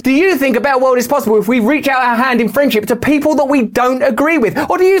their lives? Do you think a better world is possible if we reach out our hand in friendship to people that we don't agree with?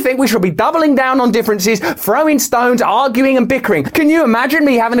 Or do you think we should be doubling down on differences, throwing stones, arguing and bickering? Can you imagine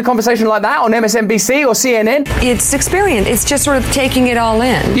me having a conversation like that on MSNBC or CNN? It's experience. It's just sort of taking it all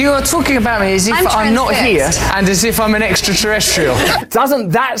in. You are talking about me as if I'm not here and as if I'm an extraterrestrial.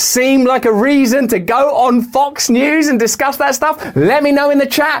 Doesn't that seem like a reason to go on Fox News and discuss that stuff? Let me know in the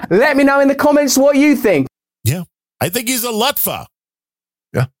chat. Let me know in the comments what you think. Yeah, I think he's a LUTFA.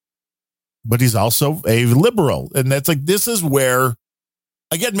 Yeah. but he's also a liberal. And that's like, this is where,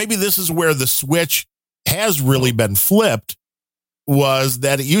 again, maybe this is where the switch has really been flipped, was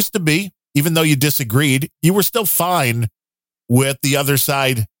that it used to be, even though you disagreed, you were still fine with the other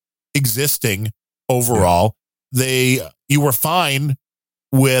side existing overall. You were fine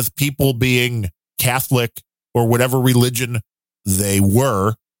with people being Catholic or whatever religion they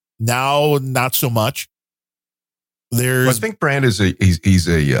were. Now, not so much. I think Brand is I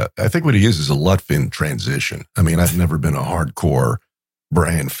think what he is a Lutfin transition. I mean, I've never been a hardcore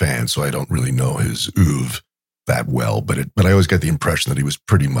Brand fan, so I don't really know his oeuvre that well, but I always get the impression that he was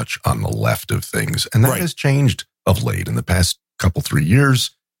pretty much on the left of things. And that has changed of late. In the past couple, 3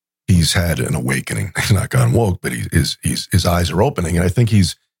 years, he's had an awakening. He's not gone woke, but his eyes are opening. And I think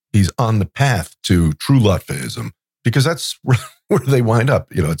he's on the path to true Lutfism, because that's where they wind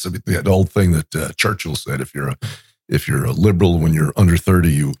up. You know, it's the old thing that Churchill said: if you're a liberal when you're under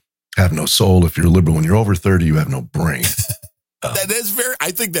 30, you have no soul. If you're a liberal when you're over 30, you have no brain. That is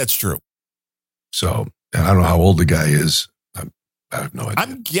I think that's true. So, and I don't know how old the guy is. I have no idea.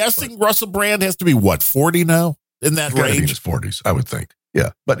 I'm guessing Russell Brand has to be 40 now, in that range. In his 40s, I would think.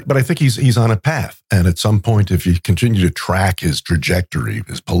 Yeah, but I think he's on a path, and at some point, if you continue to track his trajectory,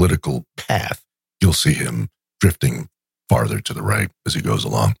 his political path, you'll see him drifting farther to the right as he goes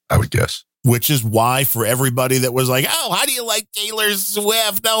along, I would guess. Which is why, for everybody that was like, oh, how do you like Taylor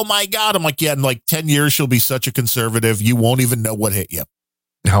Swift? Oh my God. I'm like, yeah, in like 10 years, she'll be such a conservative, you won't even know what hit you.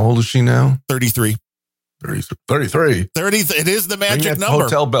 How old is she now? 33. 33. 30. It is the magic number.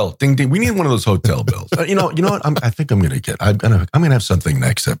 Hotel bell. Ding, ding. We need one of those hotel bells. You know what? I think I'm going to have something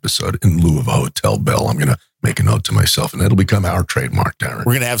next episode in lieu of a hotel bell. I'm going to make a note to myself, and it'll become our trademark, Darren.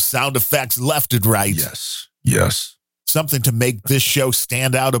 We're going to have sound effects left and right. Yes. Something to make this show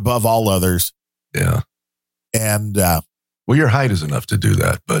stand out above all others. Yeah. And, well, your height is enough to do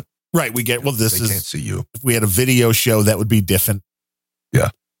that, but. Right. They can't see you. If we had a video show, that would be different. Yeah.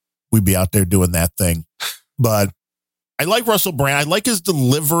 We'd be out there doing that thing. But I like Russell Brand. I like his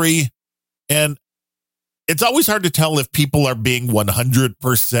delivery. And it's always hard to tell if people are being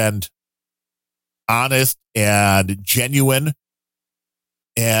 100% honest and genuine.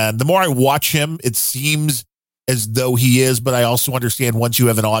 And the more I watch him, it seems as though he is. But I also understand, once you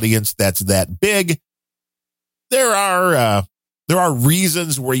have an audience that's that big, there are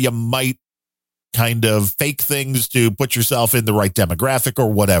reasons where you might kind of fake things to put yourself in the right demographic or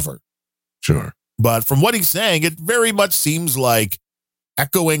whatever. Sure. But from what he's saying, it very much seems like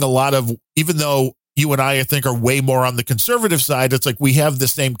echoing a lot of, even though you and I think are way more on the conservative side, it's like we have the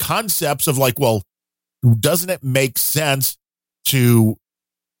same concepts of like, well, doesn't it make sense to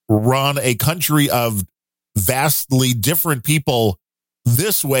run a country of vastly different people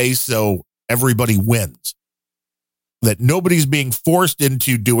this way so everybody wins? That nobody's being forced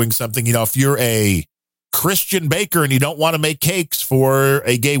into doing something. You know, if you're a Christian baker and you don't want to make cakes for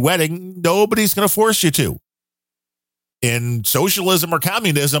a gay wedding, nobody's going to force you to. In socialism or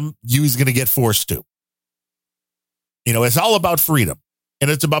communism, you're going to get forced to. You know, it's all about freedom.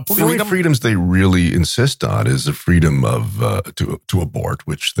 And it's about freedom. The only freedoms they really insist on is the freedom of to abort,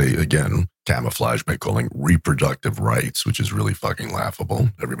 which they, again, camouflage by calling reproductive rights, which is really fucking laughable.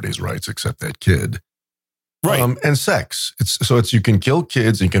 Everybody's rights except that kid. Right. And sex. It's you can kill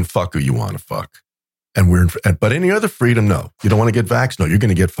kids and you can fuck who you want to fuck. But any other freedom, no. You don't want to get vaxxed? No, you're going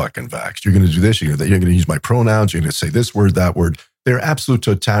to get fucking vaxxed. You're going to do this. You're going to use my pronouns. You're going to say this word, that word. They're absolute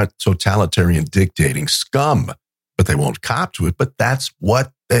totalitarian dictating scum, but they won't cop to it. But that's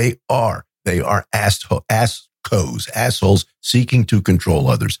what they are. They are assholes seeking to control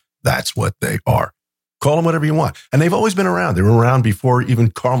others. That's what they are. Call them whatever you want. And they've always been around. They were around before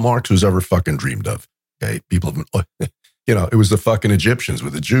even Karl Marx was ever fucking dreamed of. Okay, people have been, it was the fucking Egyptians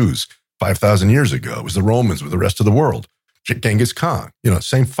with the Jews 5,000 years ago. It was the Romans with the rest of the world. Genghis Khan,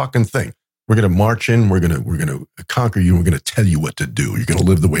 same fucking thing. We're going to march in. We're going to conquer you. We're going to tell you what to do. You're going to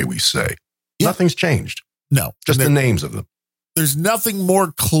live the way we say. Yeah. Nothing's changed. No, just the names of them. There's nothing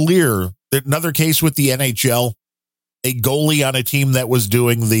more clear. Another case with the NHL, a goalie on a team that was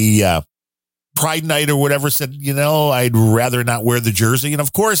doing the Pride Night or whatever said, I'd rather not wear the jersey. And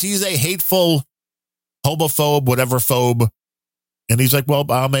of course, he's a hateful, homophobe, whatever phobe. And he's like, well,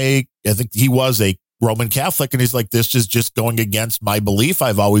 I think he was a Roman Catholic. And he's like, this is just going against my belief.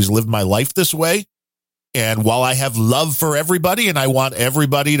 I've always lived my life this way. And while I have love for everybody and I want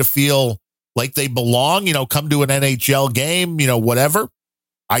everybody to feel like they belong, come to an NHL game, whatever,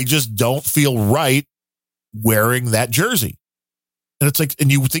 I just don't feel right wearing that jersey. And it's like,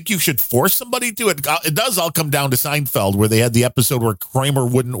 and you think you should force somebody to it? It does all come down to Seinfeld, where they had the episode where Kramer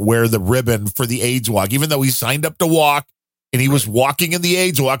wouldn't wear the ribbon for the AIDS walk, even though he signed up to walk. And he was walking in the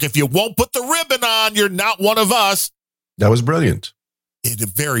AIDS walk. If you won't put the ribbon on, you're not one of us. That was brilliant.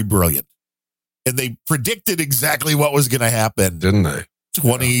 Very brilliant. And they predicted exactly what was going to happen. Didn't they?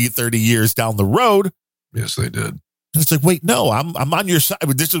 20, 30 years down the road. Yes, they did. And it's like, wait, no, I'm on your side.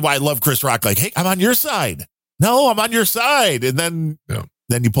 This is why I love Chris Rock. Like, hey, I'm on your side. No, I'm on your side. And then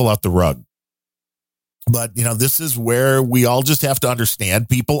you pull out the rug. But, this is where we all just have to understand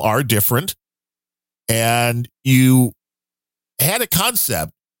people are different. And you had a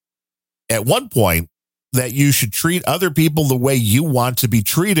concept at one point that you should treat other people the way you want to be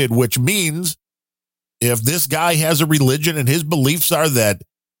treated, which means if this guy has a religion and his beliefs are that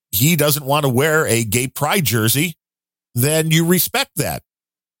he doesn't want to wear a gay pride jersey, then you respect that.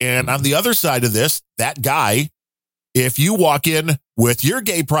 And on the other side of this, that guy, if you walk in with your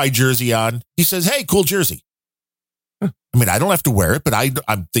gay pride jersey on, he says, hey, cool jersey. I mean, I don't have to wear it, but I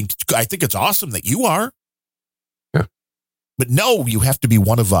think it's awesome that you are. Yeah. But no, you have to be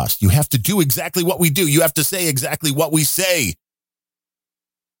one of us. You have to do exactly what we do. You have to say exactly what we say.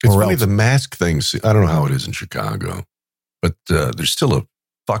 It's funny, the mask things. I don't know how it is in Chicago, but there's still a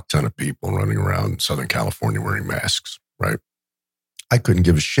fuck ton of people running around Southern California wearing masks, right? I couldn't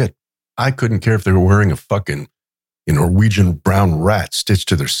give a shit. I couldn't care if they were wearing a fucking Norwegian brown rat stitched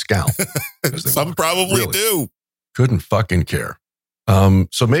to their scalp. Some probably do. Couldn't fucking care.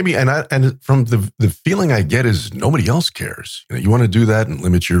 So maybe, and from the feeling I get is nobody else cares. You want to do that and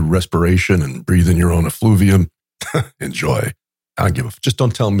limit your respiration and breathe in your own effluvium. Enjoy. I don't give a. Just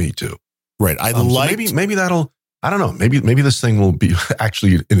don't tell me to. Right. So maybe that'll. I don't know. Maybe this thing will be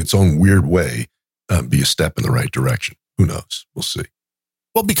actually in its own weird way be a step in the right direction. Who knows? We'll see.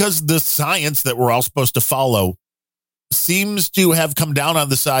 Well, because the science that we're all supposed to follow seems to have come down on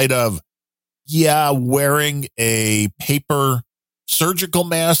the side of, wearing a paper surgical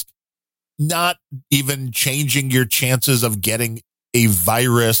mask, not even changing your chances of getting a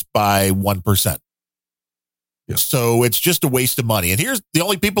virus by 1%. Yeah. So it's just a waste of money. And here's the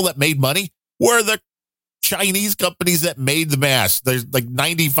only people that made money were the Chinese companies that made the masks. There's like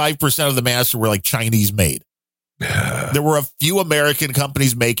 95% of the masks were like Chinese made. There were a few American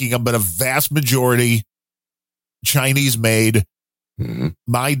companies making them, but a vast majority Chinese made. Mm-hmm.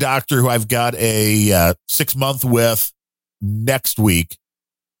 My doctor, who I've got a 6-month with next week,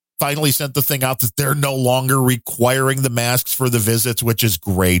 finally sent the thing out that they're no longer requiring the masks for the visits, which is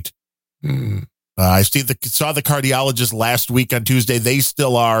great. Mm-hmm. I saw the cardiologist last week on Tuesday. They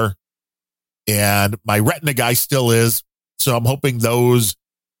still are. And my retina guy still is. So I'm hoping those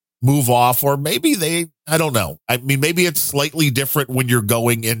move off, or maybe I don't know. I mean, maybe it's slightly different when you're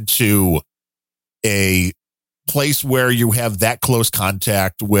going into a place where you have that close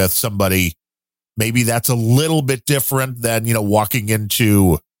contact with somebody. Maybe that's a little bit different than, walking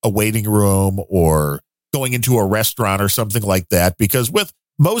into a waiting room or going into a restaurant or something like that. Because with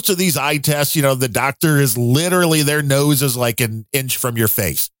most of these eye tests, the doctor is literally, their nose is like an inch from your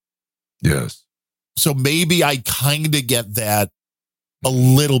face. Yes. So maybe I kind of get that a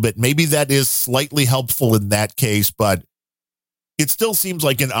little bit. Maybe that is slightly helpful in that case, but it still seems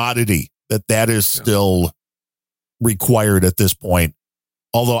like an oddity that is still required at this point.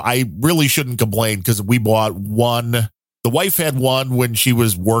 Although I really shouldn't complain because we bought one. The wife had one when she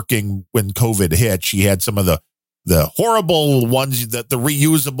was working when COVID hit. She had some of the horrible ones, the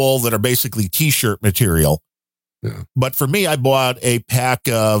reusable that are basically t-shirt material. Yeah. But for me, I bought a pack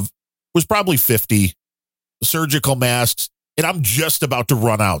of, was probably 50 surgical masks, and I'm just about to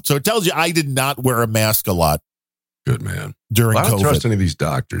run out. So it tells you I did not wear a mask a lot. Good man. During I don't COVID. trust any of these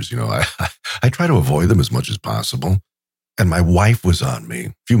doctors. I try to avoid them as much as possible. And my wife was on me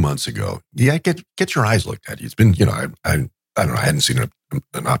a few months ago. Yeah, get your eyes looked at. It's been, I don't know. I hadn't seen an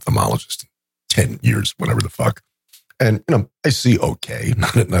ophthalmologist in 10 years, whatever the fuck. And, I see okay,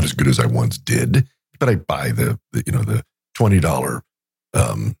 not as good as I once did, but I buy the $20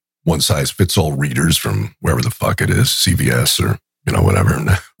 one size fits all readers from wherever the fuck it is, CVS or, whatever.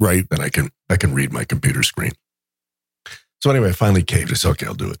 Right. Then I can read my computer screen. So anyway, I finally caved. I said, okay,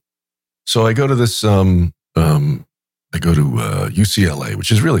 I'll do it. So I go to this, UCLA,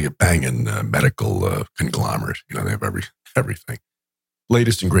 which is really a banging medical conglomerate. They have everything,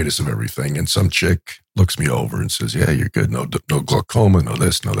 latest and greatest of everything. And some chick looks me over and says, yeah, you're good. No glaucoma, no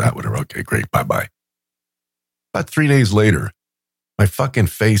this, no that, whatever. Okay, great. Bye-bye. About 3 days later, my fucking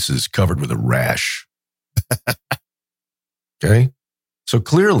face is covered with a rash. Okay? So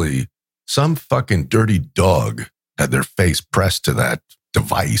clearly, some fucking dirty dog had their face pressed to that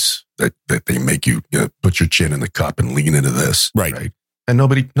device that they make you, put your chin in the cup and lean into this. Right. And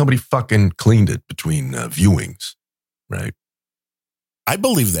nobody fucking cleaned it between viewings. Right. I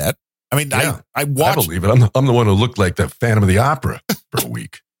believe that. I mean, Yeah, I I watched. believe it. I'm the one who looked like the Phantom of the Opera for a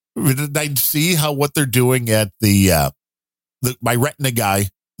week. I see what they're doing at my retina guy.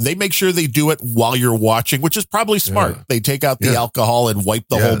 They make sure they do it while you're watching, which is probably smart. Yeah. They take out the Yeah. alcohol and wipe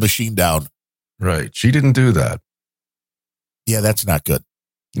the whole machine down. Right. She didn't do that. Yeah, that's not good.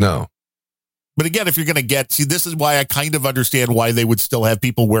 No. But again, if you're going to this is why I kind of understand why they would still have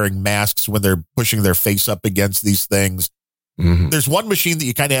people wearing masks when they're pushing their face up against these things. Mm-hmm. There's one machine that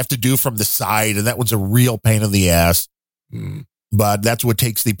you kind of have to do from the side, and that one's a real pain in the ass. Mm. But that's what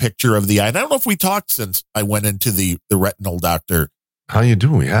takes the picture of the eye. And I don't know if we talked since I went into the retinal doctor. How you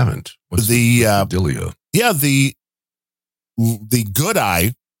doing? We haven't. What's The Delia? yeah, the good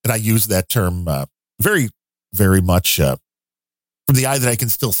eye, and I use that term very, very much from the eye that I can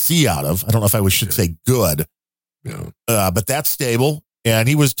still see out of. I don't know if I should say good, Yeah. but that's stable. And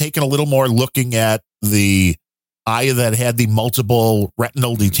he was taking a little more looking at the eye that had the multiple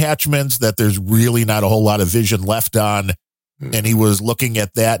retinal detachments that there's really not a whole lot of vision left on. Mm. And he was looking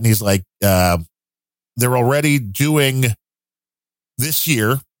at that, and he's like, they're already doing this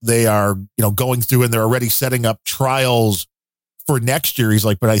year. They are, going through, and they're already setting up trials for next year. He's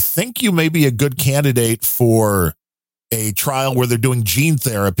like, but I think you may be a good candidate for a trial where they're doing gene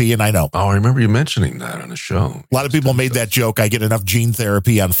therapy. And I know Oh, I remember you mentioning that on the show. a lot of people made that joke. I get enough gene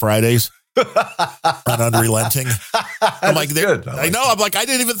therapy on Fridays on Unrelenting. I'm like, good. I know. I'm like, I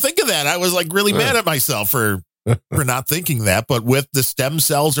didn't even think of that. I was like really mad at myself for not thinking that. But with the stem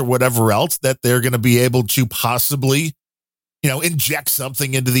cells or whatever else that they're going to be able to possibly, inject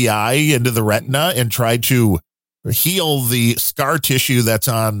something into the eye, into the retina, and try to heal the scar tissue that's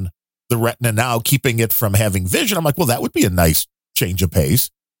on the retina now, keeping it from having vision. I'm like, well, that would be a nice change of pace.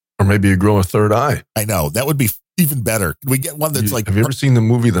 Or maybe you grow a third eye. I know that would be even better. Can we get one that's like, have you ever seen the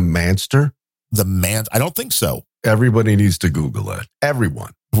movie The Manster? the man? I don't think so. Everybody needs to Google that.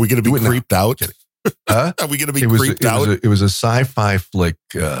 Everyone. Are we going to Do be it now. creeped out? Huh? Are we going to be It was creeped out? it was a sci-fi flick,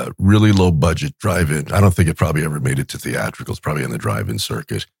 really low budget drive-in. I don't think it probably ever made it to theatricals, probably on the drive-in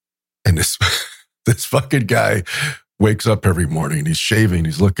circuit. And this this fucking guy wakes up every morning and he's shaving,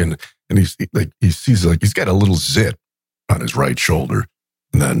 he's looking, and he sees he's got a little zit on his right shoulder.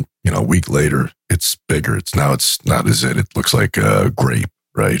 And then, a week later, it's bigger. It's not a zit. It looks like a grape,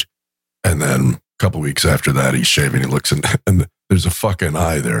 right? And then a couple weeks after that, he's shaving, he looks and there's a fucking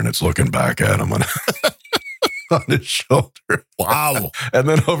eye there, and it's looking back at him on his shoulder. Wow. And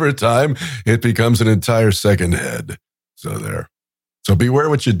then over time, it becomes an entire second head. So there. So beware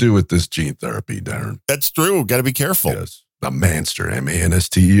what you do with this gene therapy, Darren. That's true. Got to be careful. Yes. The Manster,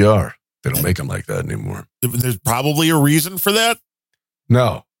 M-A-N-S-T-E-R. They don't make them like that anymore. There's probably a reason for that.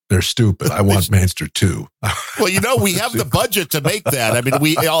 No, they're stupid. I want Manster 2. Well, we have the budget to make that. I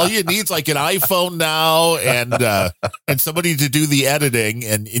mean, all you need is like an iPhone now and somebody to do the editing,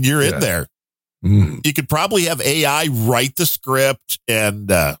 and you're in there. Mm. You could probably have AI write the script,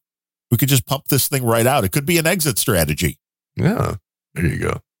 and we could just pump this thing right out. It could be an exit strategy. Yeah, there you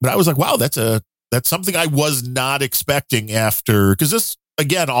go. But I was like, wow, that's something I was not expecting after, because this,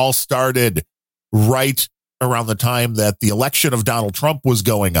 again, all started right around the time that the election of Donald Trump was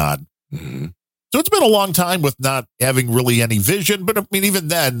going on. Mm-hmm. So it's been a long time with not having really any vision. But I mean, even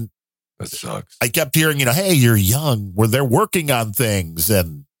then, That sucks. I kept hearing, hey, you're young, where they're working on things.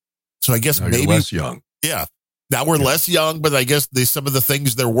 And so I guess Now you're maybe less young. Yeah. Now we're less young, but I guess some of the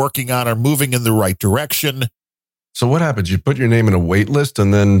things they're working on are moving in the right direction. So what happens? You put your name in a wait list,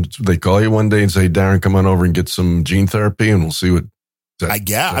 and then they call you one day and say, Darren, come on over and get some gene therapy, and we'll see what. I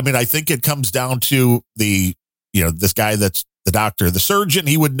think it comes down to this guy that's the doctor, the surgeon,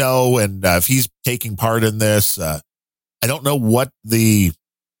 he would know. And if he's taking part in this, I don't know what the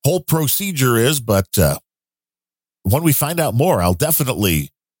whole procedure is, but when we find out more, I'll definitely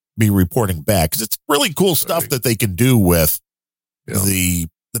be reporting back, because it's really cool stuff that they can do with the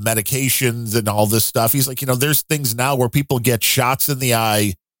medications and all this stuff. He's like, there's things now where people get shots in the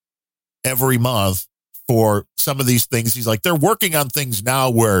eye every month for some of these things. He's like, they're working on things now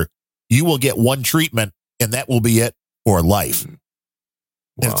where you will get one treatment and that will be it for life. Wow.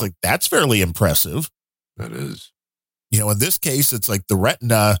 And it's like, that's fairly impressive. That is. In this case, it's like the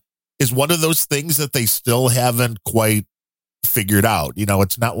retina is one of those things that they still haven't quite figured out.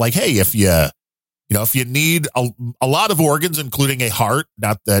 It's not like, hey, if you need a lot of organs, including a heart,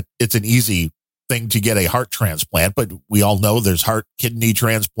 not that it's an easy thing to get a heart transplant, but we all know there's heart, kidney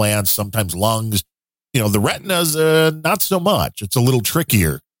transplants, sometimes lungs. The retina's not so much. It's a little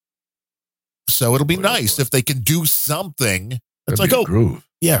trickier. So it'll be nice if they can do something. It's like, groove.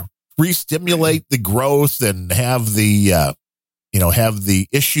 Yeah, re-stimulate the growth and have the, have the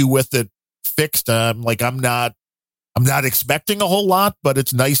issue with it fixed. I'm not I'm not expecting a whole lot, but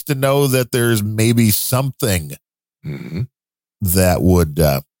it's nice to know that there's maybe something that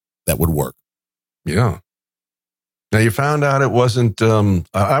would work. Yeah. Now you found out it wasn't.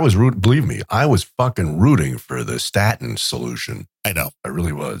 Believe me, I was fucking rooting for the statin solution. I know. I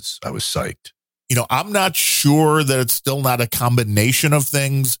really was. I was psyched. I'm not sure that it's still not a combination of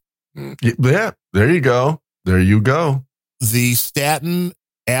things. Yeah. There you go. There you go. The statin,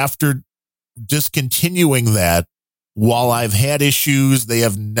 after discontinuing that, while I've had issues, they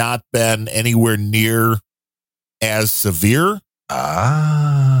have not been anywhere near as severe.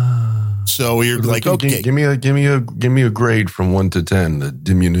 So you're like, okay, give me a grade from 1 to 10, the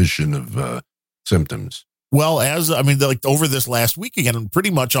diminution of symptoms. Well, over this last week again, pretty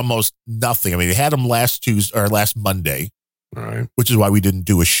much almost nothing. I mean, they had them last Monday, all right, which is why we didn't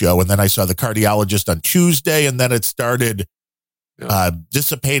do a show. And then I saw the cardiologist on Tuesday, and then it started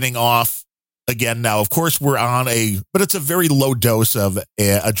dissipating off again. Now, of course, we're on but it's a very low dose of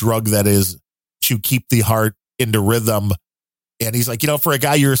a drug that is to keep the heart into rhythm. And he's like, for a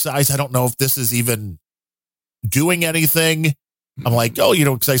guy your size, I don't know if this is even doing anything. I'm like,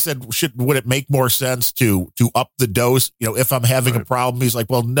 because I said, would it make more sense to up the dose? If I'm having a problem, he's like,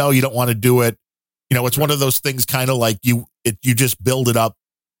 well, no, you don't want to do it. It's one of those things kind of like you just build it up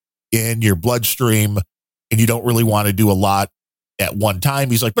in your bloodstream and you don't really want to do a lot at one time.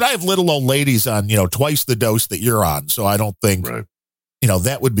 He's like, but I have little old ladies on, twice the dose that you're on. So I don't think,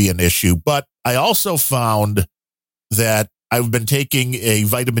 that would be an issue. But I also found that I've been taking a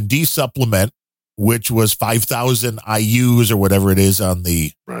vitamin D supplement, which was 5,000 IUs or whatever it is on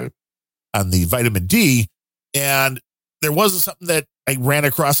the vitamin D. And there was something that I ran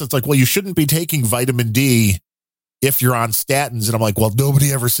across that's like, well, you shouldn't be taking vitamin D if you're on statins. And I'm like, well,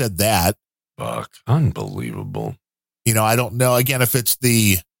 nobody ever said that. Fuck, unbelievable. I don't know, again, if it's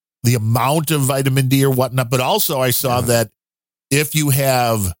the amount of vitamin D or whatnot, but also I saw that if you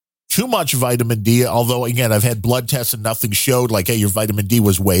have too much vitamin D, although, again, I've had blood tests and nothing showed like, hey, your vitamin D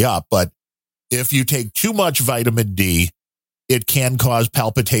was way up. But if you take too much vitamin D, it can cause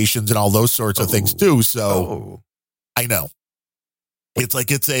palpitations and all those sorts of things too. So I know. It's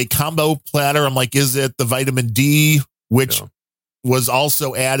like it's a combo platter. I'm like, is it the vitamin D, which was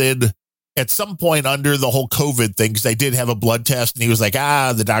also added at some point under the whole COVID thing? Because I did have a blood test and he was like,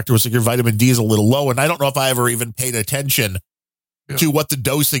 the doctor was like, your vitamin D is a little low. And I don't know if I ever even paid attention to what the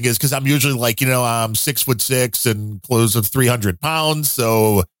dosing is, because I'm usually like, I'm 6'6" and close of 300 pounds.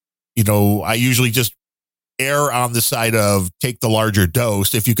 So, I usually just err on the side of take the larger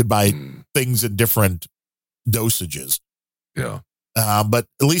dose if you could buy things in different dosages. Yeah. But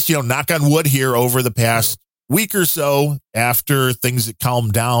at least, knock on wood here, over the past week or so, after things that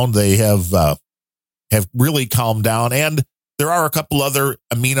calmed down, they have really calmed down. And there are a couple other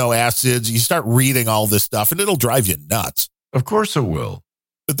amino acids. You start reading all this stuff and it'll drive you nuts. Of course it will.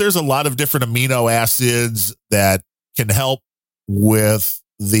 But there's a lot of different amino acids that can help with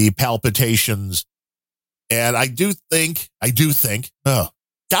the palpitations. And I do think, oh,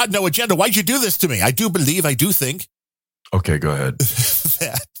 God, no agenda. Why'd you do this to me? I do think. Okay, go ahead.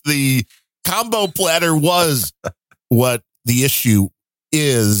 That the combo platter was what the issue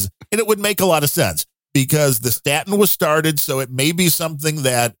is. And it would make a lot of sense because the statin was started. So it may be something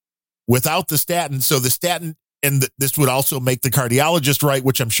that without the statin, and this would also make the cardiologist right,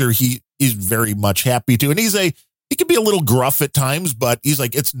 which I'm sure he is very much happy to. And he can be a little gruff at times, but he's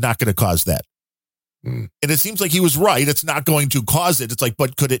like, it's not going to cause that. And it seems like he was right. It's not going to cause it. It's like,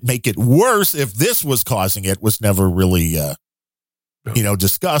 but could it make it worse if this was causing it? Was never really,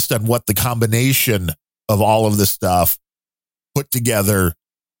 discussed on what the combination of all of this stuff put together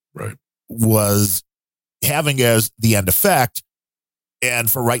was having as the end effect.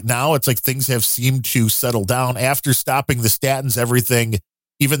 And for right now, it's like things have seemed to settle down after stopping the statins, everything,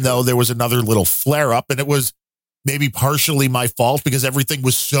 even though there was another little flare up. And it was maybe partially my fault because everything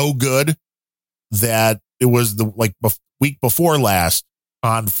was so good that it was the week before last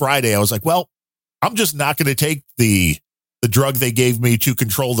on Friday. I was like, well, I'm just not going to take the drug they gave me to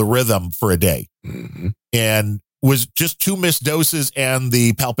control the rhythm for a day. And was just 2 missed doses and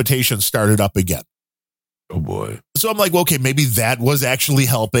the palpitations started up again. Oh boy. So I'm like, well, okay, maybe that was actually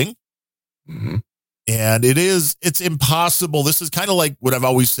helping. And it's impossible. This is kind of like what I've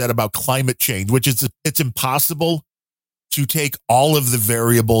always said about climate change, which is it's impossible to take all of the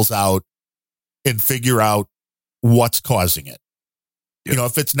variables out and figure out what's causing it.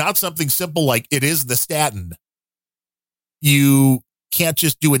 If it's not something simple, like it is the statin, you can't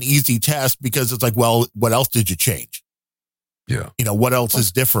just do an easy test because it's like, well, what else did you change? Yeah. What else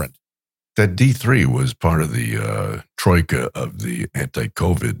is different? That D3 was part of the troika of the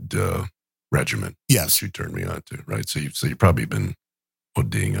anti-COVID regimen. Yes. You turned me on to, right? So you've probably been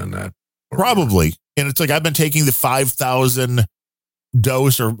ODing on that. Probably. And it's like I've been taking the 5,000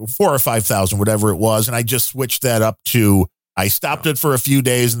 dose or 4 or 5,000, whatever it was. And I just switched that up to, I stopped it for a few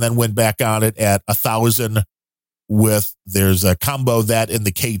days and then went back on it at 1,000 with, there's a combo that in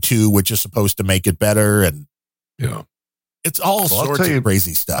the K2, which is supposed to make it better. And yeah, it's all sorts of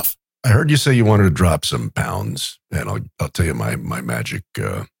crazy stuff. I heard you say you wanted to drop some pounds, and I'll tell you my magic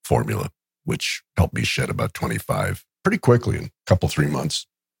formula, which helped me shed about 25 pretty quickly in a couple, 3 months.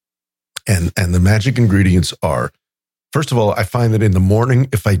 And the magic ingredients are, first of all, I find that in the morning,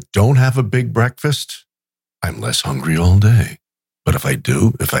 if I don't have a big breakfast, I'm less hungry all day. But if I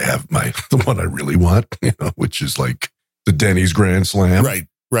do, if I have the one I really want, which is like the Denny's Grand Slam,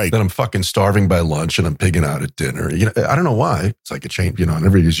 right, then I'm fucking starving by lunch and I'm pigging out at dinner. I don't know why. It's like a change,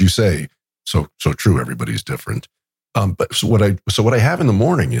 and as you say, so true. Everybody's different. But so what I have in the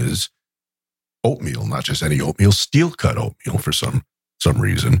morning is oatmeal, not just any oatmeal, steel cut oatmeal for some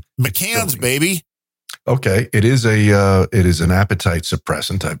reason. McCann's, baby. Okay, it is an appetite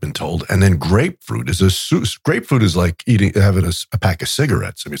suppressant, I've been told, and then grapefruit is like having a pack of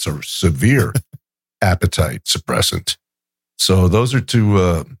cigarettes. I mean, it's a severe appetite suppressant. So those are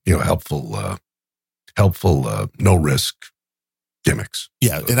two helpful no risk gimmicks.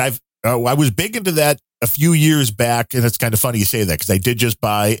 Yeah, and I was big into that a few years back, and it's kind of funny you say that because I did just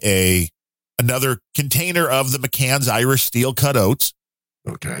buy another container of the McCann's Irish steel cut oats.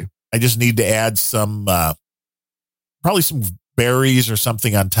 Okay. I just need to add some, probably some berries or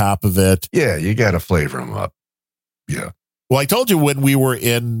something on top of it. Yeah, you got to flavor them up. Yeah. Well, I told you when we were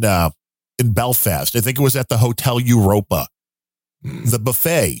in Belfast, I think it was at the Hotel Europa, the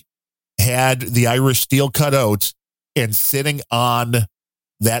buffet had the Irish steel cut oats, and sitting on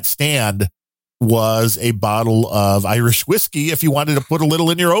that stand was a bottle of Irish whiskey if you wanted to put a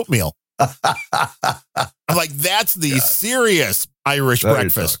little in your oatmeal. I'm like, that's the serious Irish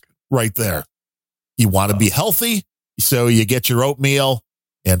breakfast right there. You want to be healthy, so you get your oatmeal,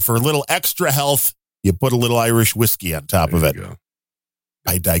 and for a little extra health, you put a little Irish whiskey on top of it. Go.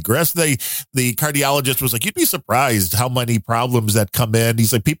 I digress. The cardiologist was like, you'd be surprised how many problems that come in.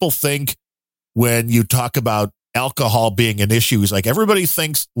 He's like, people think when you talk about alcohol being an issue, he's like, everybody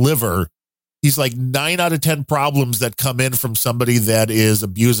thinks liver. He's like, 9 out of 10 problems that come in from somebody that is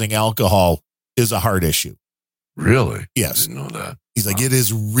abusing alcohol is a heart issue. Really? Yes. I didn't know that. He's like, it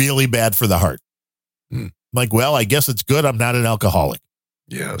is really bad for the heart. I'm like, well, I guess it's good I'm not an alcoholic.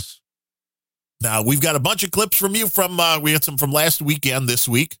 Yes. Now, we've got a bunch of clips from you we had some from last weekend this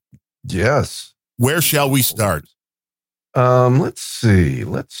week. Yes. Where shall we start? Let's see.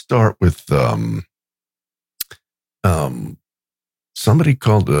 Let's start with somebody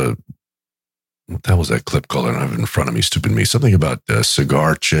called what the hell was that clip called? I don't have it in front of me. Stupid me. Something about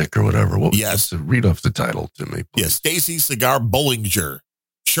cigar chick or whatever. Yes. Read off the title to me, please. Yes, Stacy Cigar Bollinger,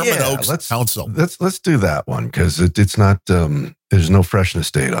 Sherman Oaks Council. Let's do that one because it's not. There's no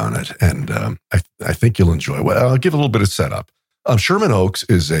freshness date on it, and I think you'll enjoy it. Well, I'll give a little bit of setup. Sherman Oaks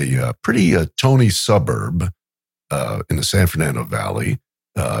is a pretty Tony suburb in the San Fernando Valley.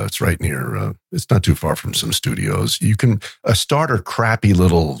 It's right near. It's not too far from some studios. You can a starter crappy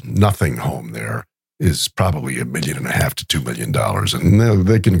little nothing home there is probably $1.5 million to $2 million, and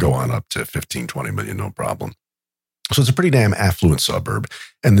they can go on up to 15, 20 million, no problem. So it's a pretty damn affluent suburb.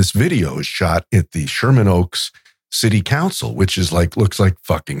 And this video is shot at the Sherman Oaks City Council, which is looks like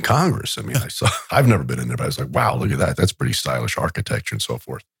fucking Congress. I mean, I've never been in there, but I was like, wow, look at that. That's pretty stylish architecture and so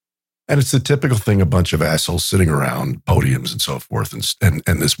forth. And it's the typical thing, a bunch of assholes sitting around podiums and so forth. And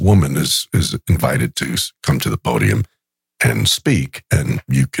this woman is invited to come to the podium and speak, and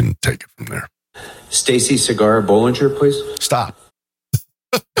you can take it from there. Stacy Cigar Bollinger, please. Stop.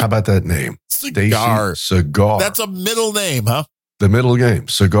 How about that name? Cigar. Stacy Cigar. That's a middle name, huh? The middle name,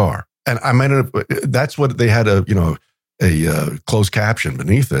 Cigar. And I mean, that's what they had a closed caption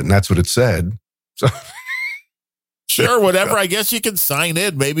beneath it, and that's what it said. So. Sure, whatever. I guess you can sign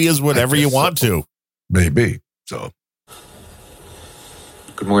it. Maybe is whatever you want to. Maybe. So.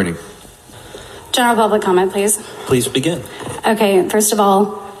 Good morning. General public comment, please. Please begin. Okay, first of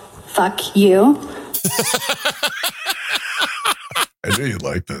all, fuck you. I knew you'd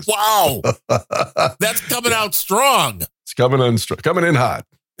like this. Wow. That's coming out strong. It's coming in hot.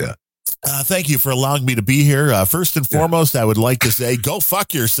 Yeah. Thank you for allowing me to be here. First and foremost, I would like to say, go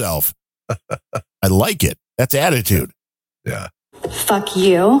fuck yourself. I like it. That's attitude. Yeah. Fuck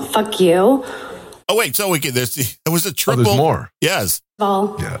you. Fuck you. Oh, wait. So there was a triple. Oh, there's more. Yes.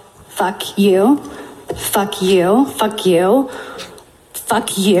 Yeah. Fuck you. Fuck you. Fuck you.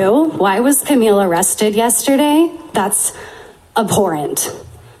 Fuck you. Why was Camille arrested yesterday? That's abhorrent.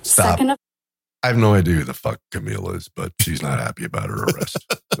 Stop. I have no idea who the fuck Camille is, but she's not happy about her arrest.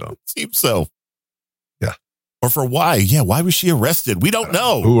 So Seems so. Yeah. Or for why? Yeah, why was she arrested? We don't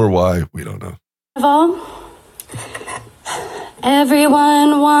know. Who or why? We don't know.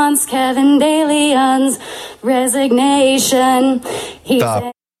 Everyone wants Kevin DeLeon's resignation.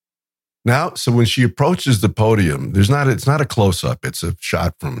 Stop. Now, so when she approaches the podium, it's not a close-up. It's a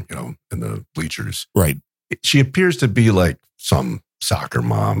shot from, in the bleachers. Right. She appears to be like some soccer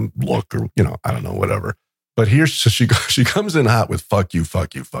mom look or, I don't know, whatever. But here, so she comes in hot with fuck you,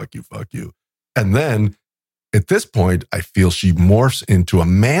 fuck you, fuck you, fuck you. And then at this point, I feel she morphs into a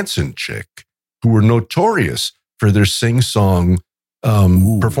Manson chick who were notorious for their sing-song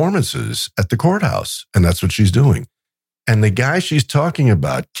performances at the courthouse. And that's what she's doing. And the guy she's talking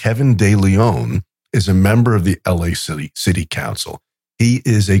about, Kevin DeLeon, is a member of the LA City Council. He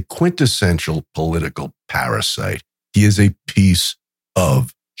is a quintessential political parasite. He is a piece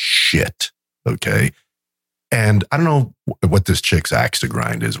of shit. Okay. And I don't know what this chick's axe to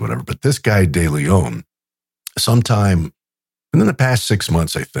grind is, whatever, but this guy, DeLeon, sometime within the past 6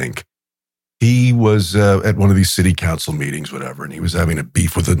 months, I think, he was at one of these city council meetings, whatever, and he was having a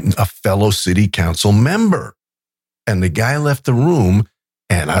beef with a fellow city council member. And the guy left the room,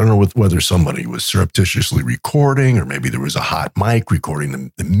 and I don't know whether somebody was surreptitiously recording or maybe there was a hot mic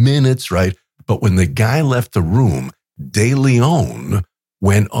recording the minutes, right? But when the guy left the room, DeLeon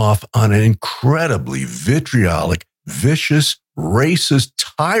went off on an incredibly vitriolic, vicious, racist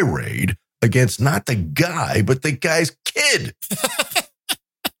tirade against not the guy, but the guy's kid.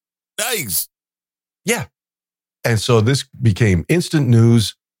 Nice. Yeah. And so this became instant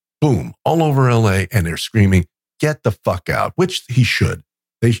news, boom, all over LA, and they're screaming, get the fuck out, which he should.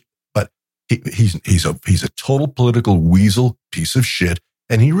 But he's a total political weasel piece of shit.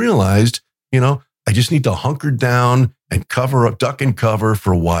 And he realized, I just need to hunker down and cover up, duck and cover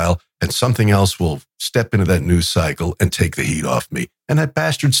for a while, and something else will step into that news cycle and take the heat off me. And that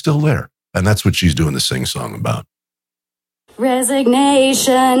bastard's still there. And that's what she's doing the sing-song about.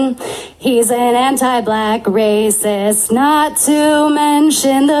 Resignation. He's an anti-black racist, not to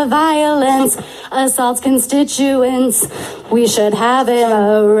mention the violence assaults constituents. We should have him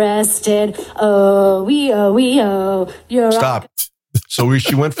arrested. Oh, you're Stop. So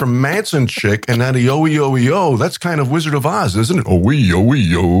she went from Manson chick and now the oh. That's kind of Wizard of Oz, isn't it? Oh.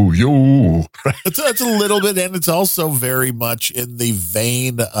 It's a little bit, and it's also very much in the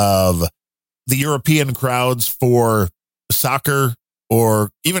vein of the European crowds for soccer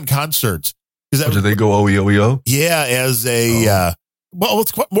or even concerts. Do they go oh? Yeah, as a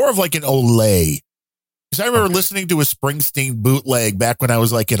it's more of like an Olay. Because I remember listening to a Springsteen bootleg back when I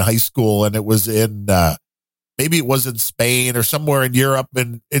was like in high school, and it was in maybe it was in Spain or somewhere in Europe,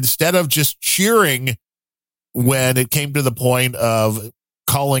 and instead of just cheering when it came to the point of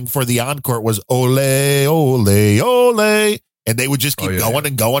calling for the encore, it was ole, ole, ole, and they would just keep going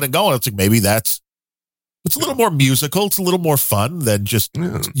and going and going. It's like maybe it's a little more musical. It's a little more fun than just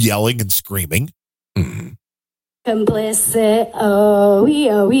yelling and screaming. Mm-hmm. Complicit. Oh,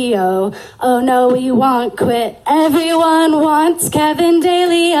 no, we won't quit. Everyone wants Kevin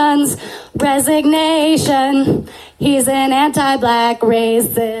DeLeon's resignation. He's an anti-black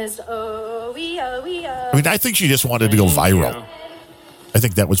racist. Oh. I mean, I think she just wanted to go viral. I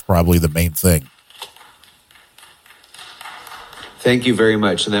think that was probably the main thing. Thank you very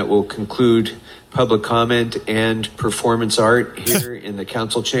much. And that will conclude public comment and performance art here in the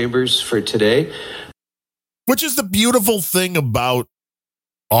council chambers for today. Which is the beautiful thing about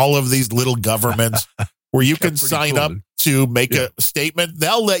all of these little governments where you can sign up to make a statement.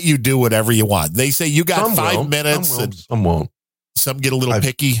 They'll let you do whatever you want. They say you got 5 minutes. Some won't. Some get a little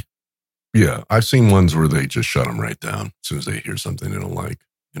picky. Yeah. I've seen ones where they just shut them right down as soon as they hear something they don't like,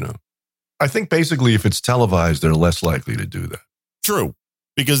 I think basically if it's televised, they're less likely to do that. True.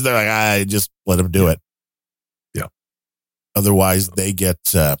 Because they're like, I just let them do it. Yeah. Otherwise, they get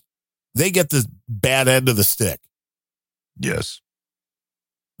the bad end of the stick. Yes.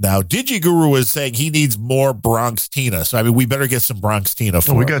 Now, DigiGuru is saying he needs more Bronx Tina. So, I mean, we better get some Bronx Tina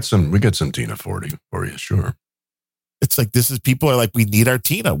for we got some Tina 40 for you, sure. It's like, people are like, we need our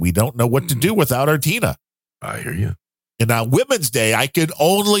Tina. We don't know what to do without our Tina. I hear you. And on Women's Day, I could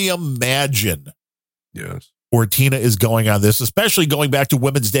only imagine. Yes. Where Tina is going on this, especially going back to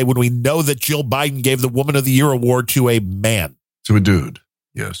Women's Day when we know that Jill Biden gave the Woman of the Year award to a man. To a dude,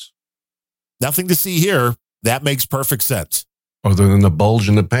 yes. Nothing to see here. That makes perfect sense. Other than the bulge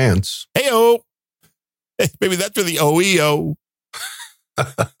in the pants. Hey-oh. Hey, maybe that's for the OEO.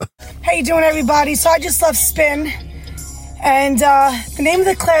 How you doing, everybody? So I just left Spin. And the name of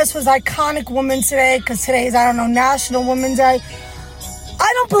the class was Iconic Woman today, because today is, National Women's Day.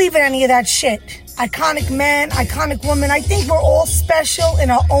 I don't believe in any of that shit. Iconic man, iconic woman. I think we're all special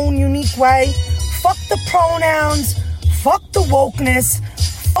in our own unique way. Fuck the pronouns. Fuck the wokeness.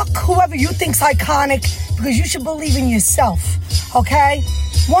 Fuck whoever you think's iconic, because you should believe in yourself, okay?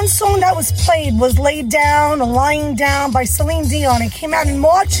 One song that was played was Laid Down or Lying Down by Celine Dion. It came out in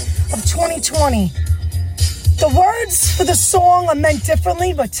March of 2020. The words for the song are meant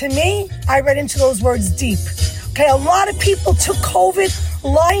differently, but to me, I read into those words deep. Okay, a lot of people took COVID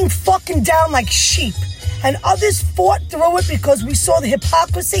lying fucking down like sheep, and others fought through it because we saw the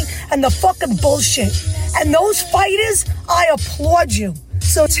hypocrisy and the fucking bullshit. And those fighters, I applaud you.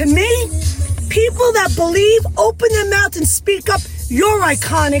 So to me, people that believe, open their mouth and speak up. You're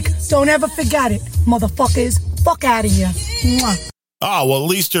iconic. Don't ever forget it, motherfuckers. Fuck out of here. Mwah. Oh, well, at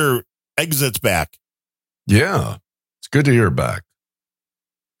least her exit's back. Yeah, it's good to hear her back.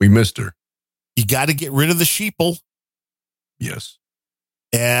 We missed her. You got to get rid of the sheeple. Yes.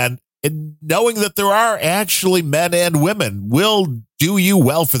 And knowing that there are actually men and women will do you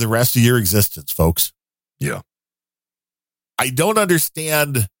well for the rest of your existence, folks. Yeah. I don't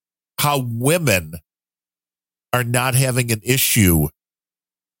understand how women are not having an issue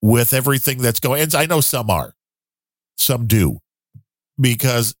with everything that's going on. I know some are. Some do.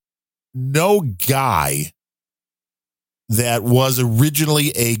 Because no guy that was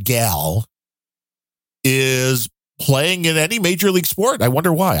originally a gal is playing in any major league sport. I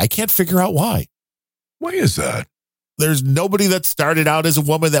wonder why. I can't figure out why. Why is that? There's nobody that started out as a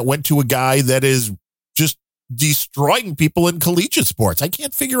woman that went to a guy that is just destroying people in collegiate sports. I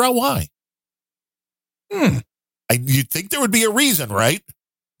can't figure out why. You'd think there would be a reason, right?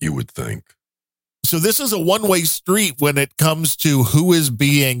 You would think. So this is a one-way street when it comes to who is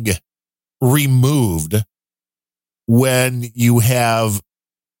being removed when you have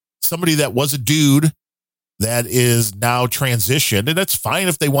somebody that was a dude that is now transitioned. And it's fine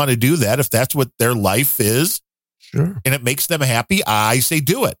if they want to do that, if that's what their life is. Sure. And it makes them happy, I say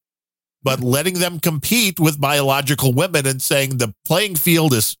do it. But letting them compete with biological women and saying the playing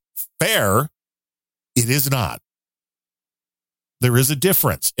field is fair, it is not. There is a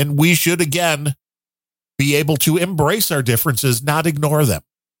difference. And we should, again, be able to embrace our differences, not ignore them.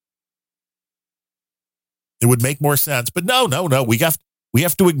 It would make more sense. But no. We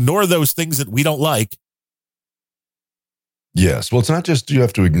have to ignore those things that we don't like. Yes. Well, it's not just you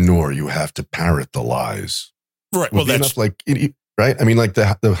have to ignore, you have to parrot the lies. Right. Well, that's like, right. I mean, like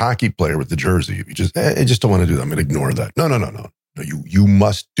the hockey player with the jersey. You just, I just don't want to do that. I'm going to ignore that. No. You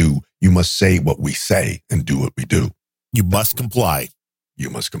must say what we say and do what we do. You must comply. You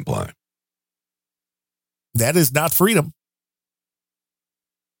must comply. That is not freedom.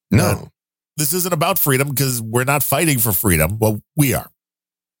 No. This isn't about freedom because we're not fighting for freedom. Well, we are.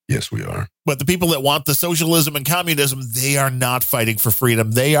 Yes, we are. But the people that want the socialism and communism, they are not fighting for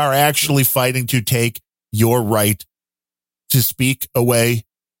freedom. They are actually fighting to take your right to speak away,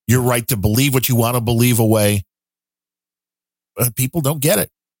 your right to believe what you want to believe away. But people don't get it.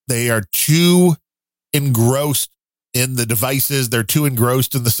 They are too engrossed in the devices. They're too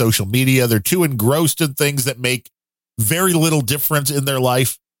engrossed in the social media. They're too engrossed in things that make very little difference in their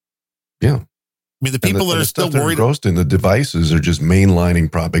life. Yeah. I mean, the people that are still worried. Engrossed in the devices are just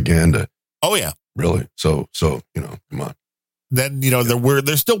mainlining propaganda. Oh, yeah. Really? So, come on. Then,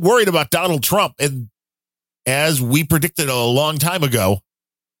 they're still worried about Donald Trump. And as we predicted a long time ago,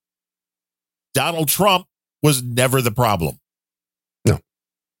 Donald Trump was never the problem. No.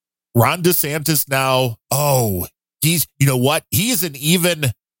 Ron DeSantis now, he's, you know what? He isn't even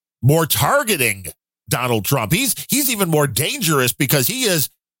more targeting Donald Trump. He's even more dangerous because he is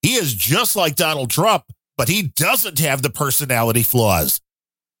just like Donald Trump, but he doesn't have the personality flaws.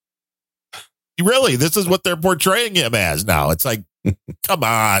 Really, this is what they're portraying him as now. It's like, come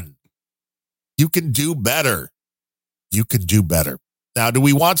on. You can do better. You can do better. Now, do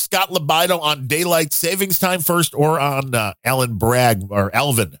we want Scott Libido on daylight savings time first or on Alvin Bragg,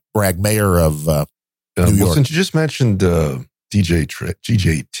 mayor of New York? Since you just mentioned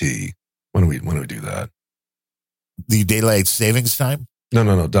GJT, when do we do that? The daylight savings time?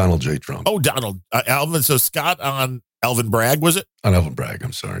 No, Donald J. Trump. Oh, Donald. Alvin. So Scott on Alvin Bragg, was it? On Alvin Bragg,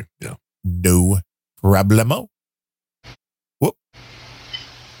 I'm sorry. Yeah. No problemo. Whoop.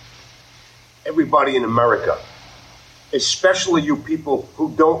 Everybody in America, especially you people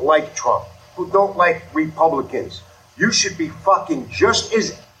who don't like Trump, who don't like Republicans, you should be fucking just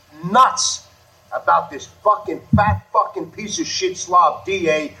as nuts about this fucking fat fucking piece of shit slob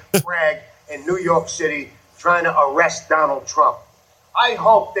DA Bragg in New York City trying to arrest Donald Trump. I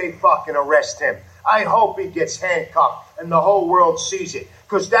hope they fucking arrest him. I hope he gets handcuffed and the whole world sees it,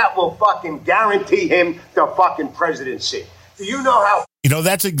 because that will fucking guarantee him the fucking presidency. Do you know how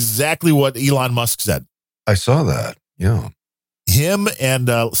That's exactly what Elon Musk said. I saw that. Yeah. Him and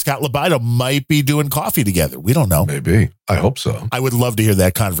Scott Libido might be doing coffee together. We don't know. Maybe. I hope so. I would love to hear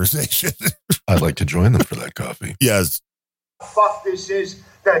that conversation. I'd like to join them for that coffee. Yes. Fuck this is.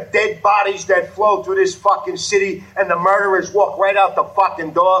 The dead bodies that flow through this fucking city and the murderers walk right out the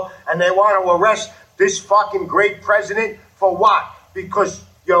fucking door and they want to arrest this fucking great president for what? Because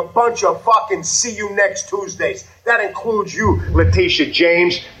you're a bunch of fucking see you next Tuesdays. That includes you, Letitia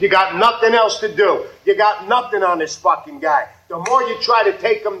James. You got nothing else to do. You got nothing on this fucking guy. The more you try to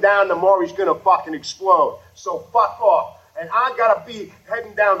take him down, the more he's gonna fucking explode. So fuck off. And I gotta be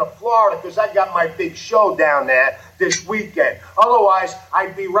heading down to Florida because I got my big show down there this weekend. Otherwise,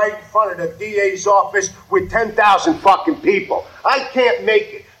 I'd be right in front of the DA's office with 10,000 fucking people. I can't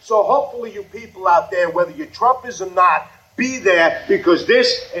make it. So hopefully you people out there, whether you're Trumpers or not, be there because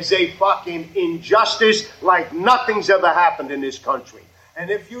this is a fucking injustice like nothing's ever happened in this country.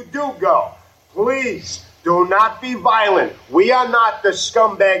 And if you do go, please do not be violent. We are not the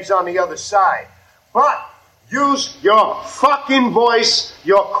scumbags on the other side. But use your fucking voice,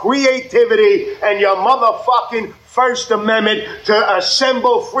 your creativity, and your motherfucking First Amendment to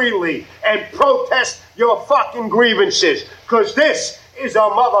assemble freely and protest your fucking grievances. Because this is a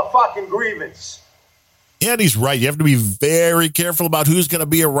motherfucking grievance. Yeah, and he's right. You have to be very careful about who's going to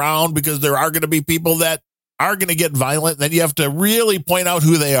be around because there are going to be people that are going to get violent. Then you have to really point out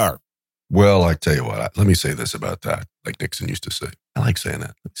who they are. Well, I tell you what, let me say this about that. Like Nixon used to say. I like saying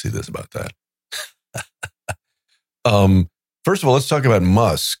that. Let me say this about that. First of all, let's talk about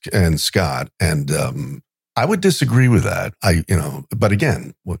Musk and Scott. And I would disagree with that. But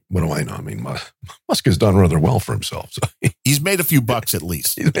again, what do I know? I mean, Musk has done rather well for himself. So he's made a few bucks at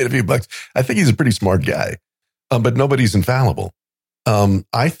least. He's made a few bucks. I think he's a pretty smart guy, but nobody's infallible.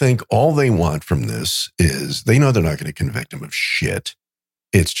 I think all they want from this is they know they're not going to convict him of shit.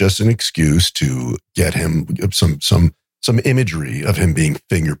 It's just an excuse to get him some imagery of him being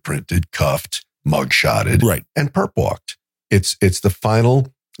fingerprinted, cuffed, mugshotted, right, and perp walked. It's the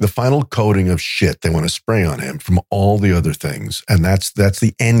final coating of shit they want to spray on him from all the other things, and that's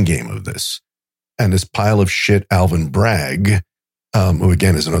the end game of this. And this pile of shit, Alvin Bragg, who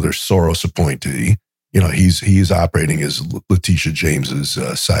again is another Soros appointee. He's operating as Letitia James's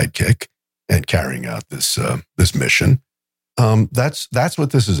sidekick and carrying out this mission. That's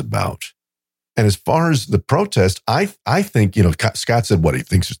what this is about. And as far as the protest, I think, Scott said what he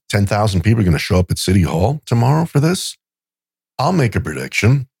thinks 10,000 people are going to show up at City Hall tomorrow for this. I'll make a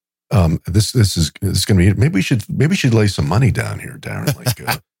prediction. This is going to be, maybe we should lay some money down here, Darren,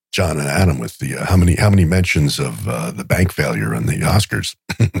 like John and Adam with the, how many mentions of the bank failure on the Oscars.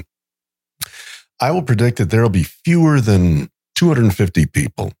 I will predict that there will be fewer than 250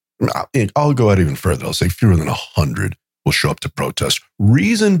 people. I'll go out even further. I'll say fewer than 100 will show up to protest.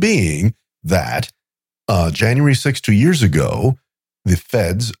 Reason being that January 6th, 2 years ago, the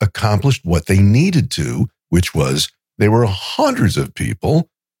feds accomplished what they needed to, which was there were hundreds of people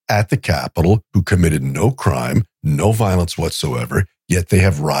at the Capitol who committed no crime, no violence whatsoever, yet they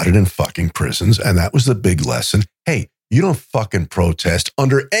have rotted in fucking prisons. And that was the big lesson. Hey, you don't fucking protest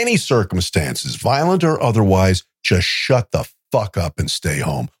under any circumstances, violent or otherwise. Just shut the fuck up and stay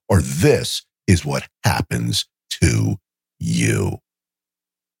home, or this is what happens to you.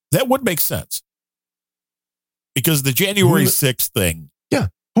 That would make sense. Because the January 6th thing. Yeah.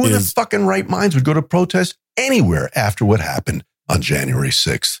 Who in their fucking right minds would go to protest anywhere after what happened on January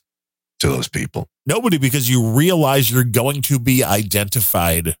 6th to those people? Nobody, because you realize you're going to be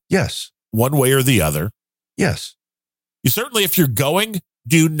identified. Yes. One way or the other. Yes. You certainly, if you're going,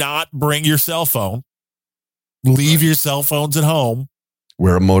 do not bring your cell phone. Leave your cell phones at home.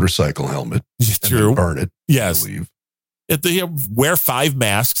 Wear a motorcycle helmet. True. Burn it. Yes. Wear 5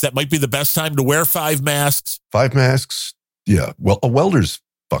 masks. That might be the best time to wear 5 masks. 5 masks. Yeah. Well, a welder's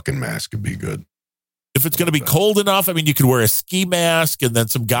fucking mask would be good. If it's going to be cold enough, I mean, you could wear a ski mask and then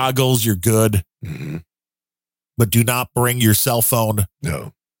some goggles. You're good. Mm-hmm. But do not bring your cell phone.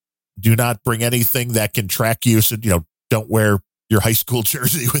 No. Do not bring anything that can track you. So, don't wear your high school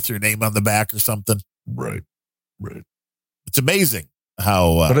jersey with your name on the back or something. Right. Right. It's amazing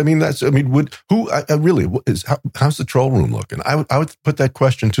how. But I mean, how's the troll room looking? I would put that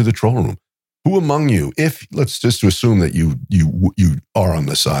question to the troll room. Who among you, if let's just assume that you are on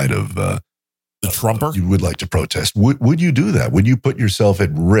the side of the Trumper, you would like to protest. Would you do that? Would you put yourself at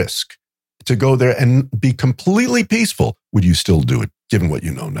risk to go there and be completely peaceful? Would you still do it, given what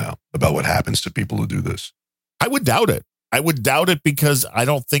you know now about what happens to people who do this? I would doubt it. I would doubt it because I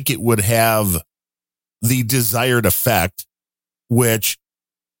don't think it would have the desired effect, which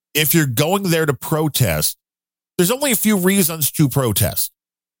if you're going there to protest, there's only a few reasons to protest.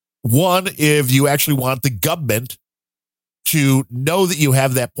 One, if you actually want the government to know that you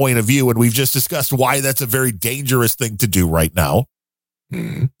have that point of view, and we've just discussed why that's a very dangerous thing to do right now.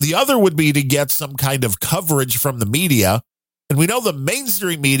 Mm-hmm. The other would be to get some kind of coverage from the media, and we know the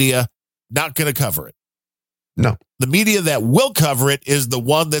mainstream media not going to cover it. No. The media that will cover it is the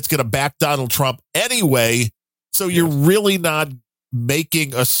one that's going to back Donald Trump anyway, so you're really not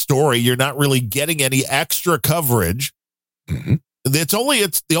making a story. You're not really getting any extra coverage. Mm-hmm.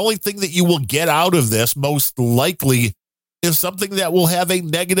 It's the only thing that you will get out of this, most likely, is something that will have a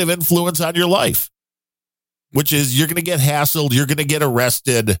negative influence on your life, which is you're going to get hassled, you're going to get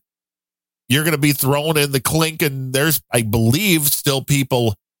arrested, you're going to be thrown in the clink, and there's, I believe, still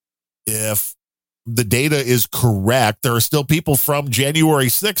people, if the data is correct, there are still people from January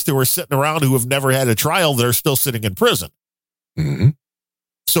 6th who are sitting around who have never had a trial. They're still sitting in prison. Mm-hmm.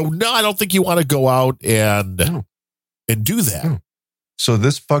 So, no, I don't think you want to go out and do that. No. So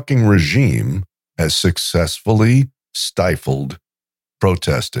this fucking regime has successfully stifled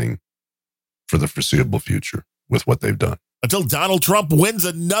protesting for the foreseeable future with what they've done. Until Donald Trump wins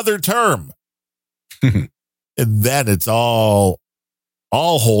another term. And then it's all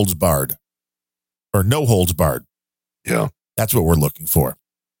holds barred. Or no holds barred. Yeah. That's what we're looking for.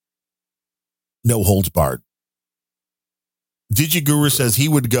 No holds barred. DigiGuru says he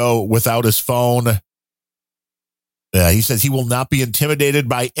would go without his phone. He says he will not be intimidated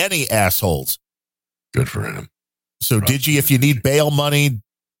by any assholes. Good for him. So, Digi, if you need bail money,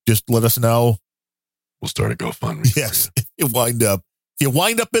 just let us know. We'll start a GoFundMe. Yes, if you wind up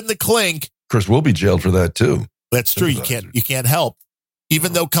in the clink. Of course, we'll be jailed for that too. That's true. You can't help.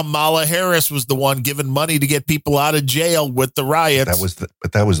 Even though Kamala Harris was the one giving money to get people out of jail with the riots.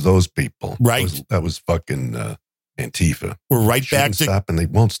 That was those people. Right. That was fucking Antifa. We're right back to stop, and they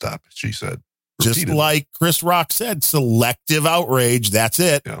won't stop, she said. Just like Chris Rock said, selective outrage. That's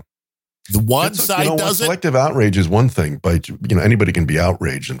it. Yeah. The one side does it. Selective outrage is one thing, but anybody can be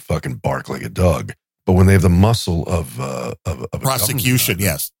outraged and fucking bark like a dog. But when they have the muscle of prosecution,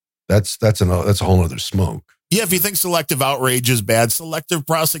 yes, that's a whole other smoke. Yeah, if you think selective outrage is bad, selective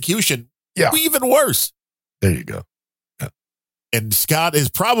prosecution, even worse. There you go. Yeah. And Scott is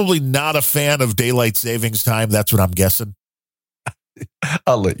probably not a fan of daylight savings time. That's what I'm guessing.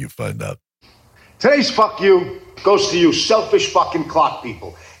 I'll let you find out. Today's fuck you goes to you selfish fucking clock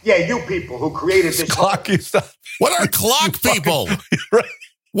people. Yeah, you people who created this clock. What are clock people? Right.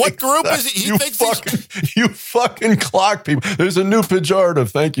 What group is it? You fucking clock people. There's a new pejorative.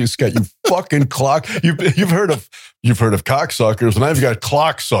 Thank you, Scott. You fucking clock. You've heard of cocksuckers, and I've got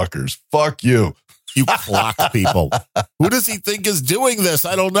clock suckers. Fuck you. You clock people. Who does he think is doing this?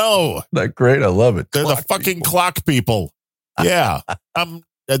 I don't know. That great. I love it. They're the fucking clock people. Yeah.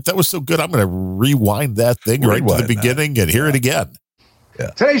 That was so good. I'm going to rewind that thing right to the beginning and hear it again. Yeah.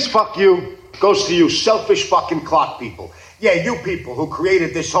 Today's fuck you goes to you selfish fucking clock people. Yeah, you people who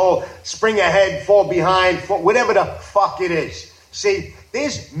created this whole spring ahead, fall behind, whatever the fuck it is. See,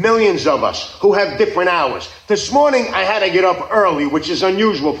 there's millions of us who have different hours. This morning, I had to get up early, which is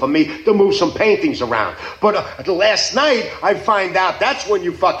unusual for me, to move some paintings around. But last night, I find out that's when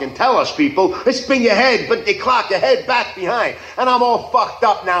you fucking tell us, people, spin your head, but they clock ahead, back behind. And I'm all fucked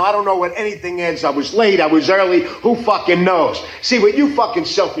up now. I don't know what anything is. I was late, I was early. Who fucking knows? See, what you fucking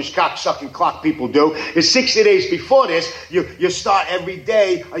selfish cocksucking clock people do is 60 days before this, you start every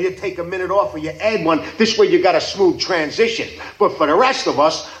day, or you take a minute off, or you add one. This way you got a smooth transition. But for the rest of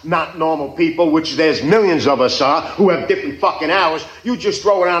us, not normal people, which there's millions of us are, who have different fucking hours, you just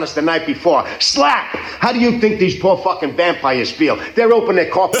throw it on us the night before. Slap! How do you think these poor fucking vampires feel? They're open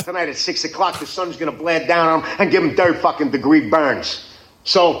their coffin tonight at 6 o'clock, the sun's gonna blare down on them and give them 3rd fucking degree burns.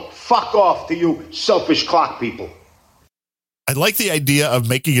 So, fuck off to you selfish clock people. I like the idea of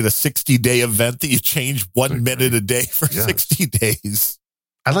making it a 60-day event that you change 1 minute a day for 60 days.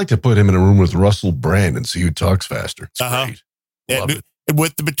 I'd like to put him in a room with Russell Brand and see who talks faster. It's great.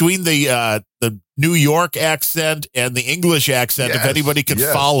 Between the New York accent and the English accent, if anybody can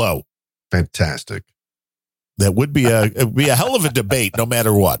follow. Fantastic. That would be a hell of a debate, no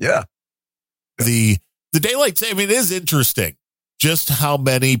matter what. Yeah. The daylight saving, it is interesting just how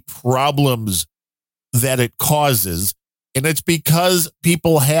many problems that it causes. And it's because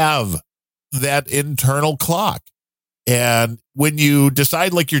people have that internal clock. And when you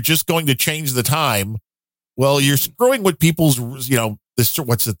decide like you're just going to change the time, well, you're screwing with people's, the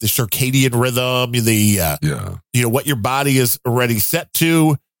circadian rhythm, what your body is already set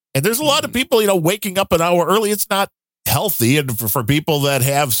to. And there's a lot of people, waking up an hour early. It's not healthy. And for people that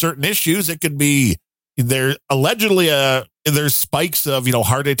have certain issues, it could be, they're allegedly there's spikes of,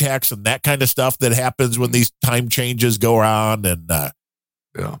 heart attacks and that kind of stuff that happens when these time changes go on. And yeah,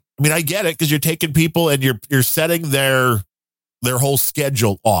 I mean, I get it because you're taking people and you're setting their whole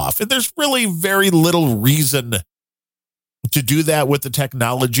schedule off. And there's really very little reason to do that with the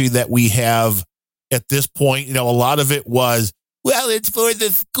technology that we have at this point. A lot of it was, well, it's for the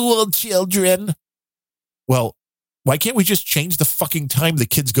school children. Well, why can't we just change the fucking time the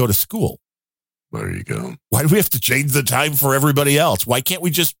kids go to school? There you go. Why do we have to change the time for everybody else? Why can't we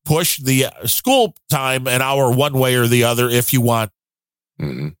just push the school time an hour one way or the other if you want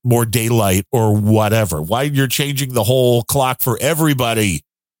more daylight or whatever? Why you're changing the whole clock for everybody?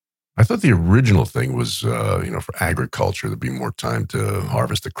 I thought the original thing was, for agriculture, there'd be more time to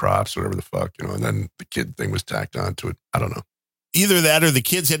harvest the crops, whatever the fuck, and then the kid thing was tacked onto it. I don't know. Either that or the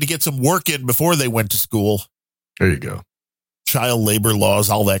kids had to get some work in before they went to school. There you go. Child labor laws,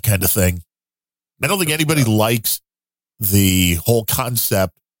 all that kind of thing. I don't think anybody likes the whole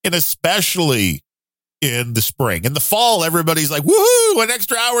concept, and especially in the spring. In the fall, everybody's like, woohoo, an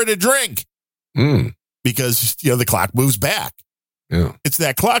extra hour to drink. Because, the clock moves back. Yeah. It's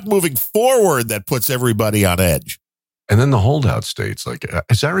that clock moving forward that puts everybody on edge. And then the holdout states, like,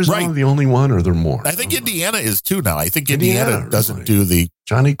 is Arizona the only one, or are there more? I think Indiana is too now. I think Indiana doesn't do the...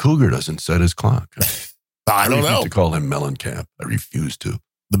 Johnny Cougar doesn't set his clock. I don't know. I refuse to call him Mellencamp. I refuse to.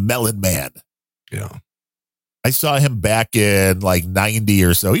 The Melon Man. Yeah. I saw him back in like 90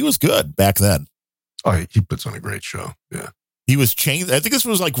 or so. He was good back then. Oh, he puts on a great show. Yeah. He was chain. I think this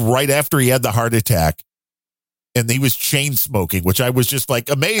was like right after he had the heart attack. And he was chain smoking, which I was just like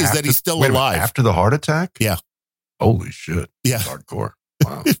amazed that he's still alive. After the heart attack? Yeah. Holy shit. Yeah. Hardcore.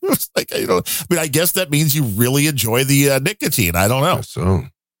 Wow. It was like, I guess that means you really enjoy the nicotine. I don't know. So,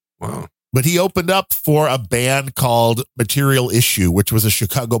 wow. But he opened up for a band called Material Issue, which was a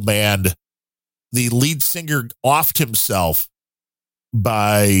Chicago band. The lead singer offed himself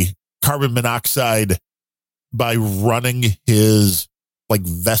by carbon monoxide by running his like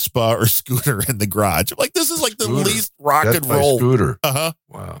Vespa or scooter in the garage. I'm like, this is like the least rock and roll scooter.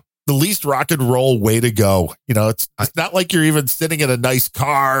 Wow. The least rock and roll way to go. It's not like you're even sitting in a nice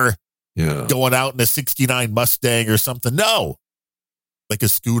car, going out in a 69 Mustang or something. No, like a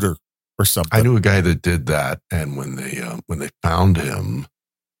scooter or something. I knew a guy that did that. And when they found him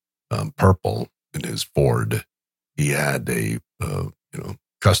purple in his Ford, he had a,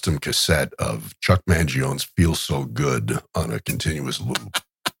 custom cassette of Chuck Mangione's Feel So Good on a continuous loop.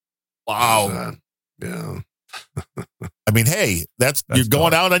 Wow. Yeah. I mean, hey, that's you're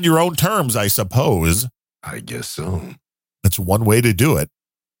going out on your own terms, I suppose. I guess so. That's one way to do it.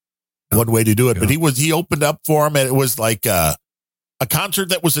 One way to do it. Yeah. But he opened up for him, and it was like a concert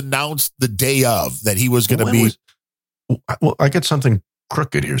that was announced the day of that he was going to be. Well, I get something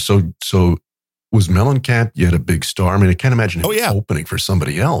crooked here. So was Mellencamp yet a big star? I mean, I can't imagine him opening for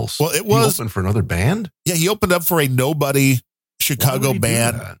somebody else. Well, it was. He opened for another band? Yeah, he opened up for a nobody Chicago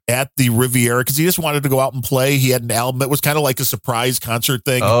band at the Riviera because he just wanted to go out and play. He had an album. It was kind of like a surprise concert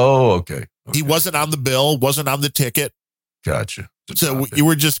thing. Oh, okay. He wasn't on the bill, wasn't on the ticket. Gotcha. So you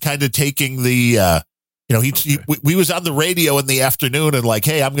were just kind of taking the, we was on the radio in the afternoon and like,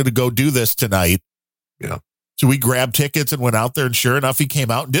 hey, I'm going to go do this tonight. Yeah. So we grabbed tickets and went out there, and sure enough, he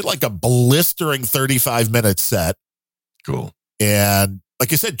came out and did like a blistering 35-minute set. Cool. And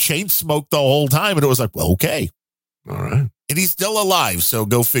like I said, chain smoked the whole time, and it was like, well, okay. All right. And he's still alive, so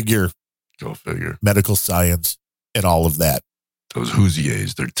go figure. Go figure. Medical science and all of that. Those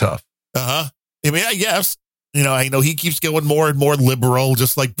Hoosiers, they're tough. I mean, I guess. I know he keeps going more and more liberal,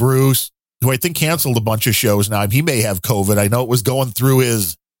 just like Bruce, who I think canceled a bunch of shows now. He may have COVID. I know it was going through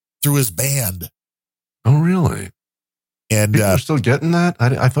his band. Oh, really? And people are still getting that?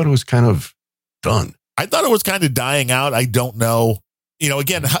 I thought it was kind of done. I thought it was kind of dying out. I don't know.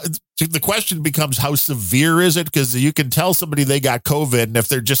 Again, the question becomes how severe is it? Because you can tell somebody they got COVID, and if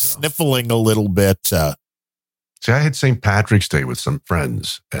they're just sniffling a little bit. See, I had St. Patrick's Day with some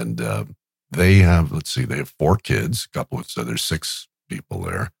friends, and they have 4 kids, so there's 6 people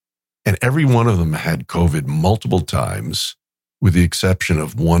there. And every one of them had COVID multiple times, with the exception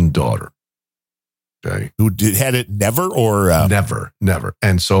of one daughter. Okay. Who had it never or? Never.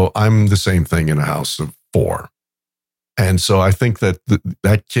 And so I'm the same thing in a house of 4. And so I think that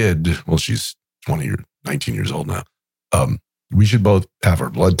that kid, well, she's 19 years old now. We should both have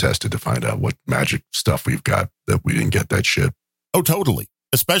our blood tested to find out what magic stuff we've got that we didn't get that shit. Oh, totally.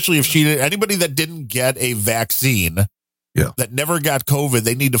 Especially if anybody that didn't get a vaccine, that never got COVID,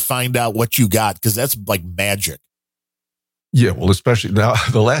 they need to find out what you got, because that's like magic. Yeah, well, especially now,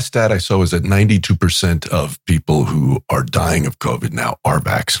 the last stat I saw was that 92% of people who are dying of COVID now are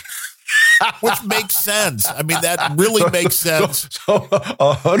vaccinated. which makes sense. I mean, that really makes sense. So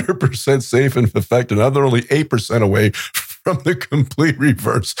 100% safe and effective. Now they're only 8% away from the complete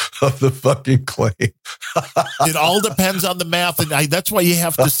reverse of the fucking claim. It all depends on the math, and that's why you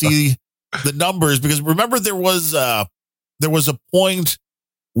have to see the numbers. Because remember, there was a point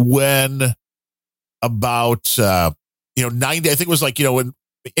when about 90. I think it was like in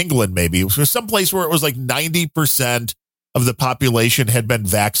England, maybe it was some place where it was like 90% of the population had been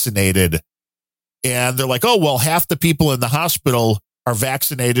vaccinated, and they're like, oh well, half the people in the hospital are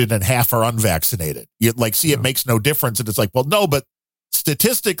vaccinated and half are unvaccinated. You it makes no difference. And it's like, well, no, but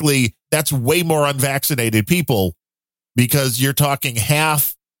statistically, that's way more unvaccinated people, because you're talking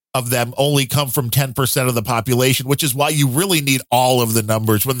half of them only come from 10% of the population, which is why you really need all of the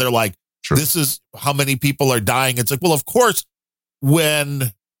numbers when they're like, this is how many people are dying. It's like, well, of course,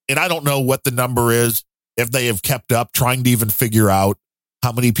 and I don't know what the number is, if they have kept up trying to even figure out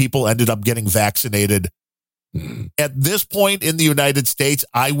how many people ended up getting vaccinated. At this point in the United States,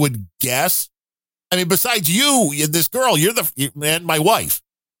 I would guess, I mean, besides you, this girl, and my wife,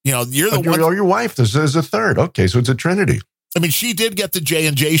 you're the one. Oh, your wife, there's a third. Okay, so it's a trinity. I mean, she did get the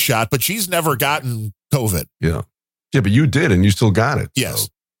J&J shot, but she's never gotten COVID. Yeah. Yeah, but you did, and you still got it. Yes.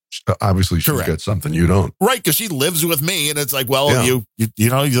 So obviously, she's got something you don't. Right, because she lives with me, and it's like, well,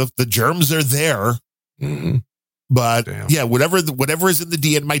 the germs are there. Mm-hmm. But whatever is in the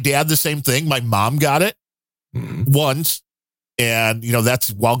DNA. My dad, the same thing. My mom got it once, and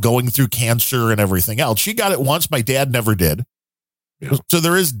that's while going through cancer and everything else. She got it once. My dad never did. Yeah. So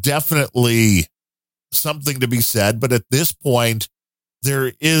there is definitely something to be said. But at this point,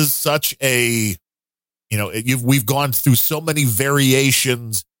 there is such a, we've gone through so many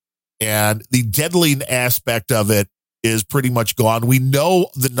variations, and the deadly aspect of it is pretty much gone. We know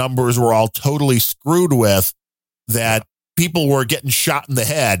the numbers were all totally screwed with, that people were getting shot in the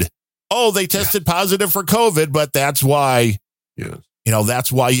head. Oh, they tested positive for COVID, but that's why,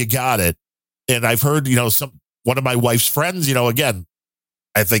 that's why you got it. And I've heard, one of my wife's friends, again,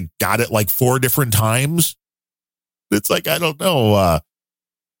 I think got it like 4 different times. It's like, I don't know.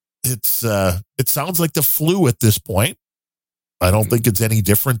 It sounds like the flu at this point. I don't think it's any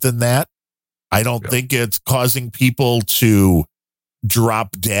different than that. I don't think it's causing people to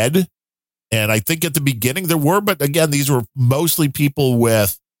drop dead. And I think at the beginning there were, but again, these were mostly people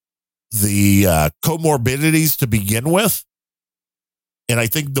with the comorbidities to begin with. And I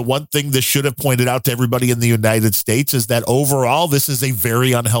think the one thing this should have pointed out to everybody in the United States is that overall, this is a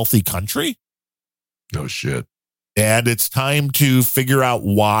very unhealthy country. No shit. And it's time to figure out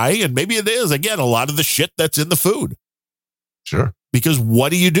why. And maybe it is, again, a lot of the shit that's in the food. Sure. Because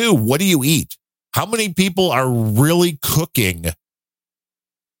what do you do? What do you eat? How many people are really cooking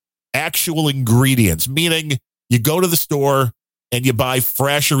actual ingredients? Meaning you go to the store and you buy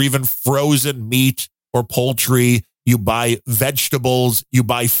fresh or even frozen meat or poultry. You buy vegetables, you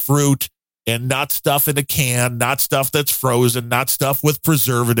buy fruit, and not stuff in a can, not stuff that's frozen, not stuff with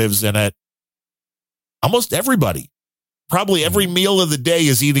preservatives in it. Almost everybody, probably every meal of the day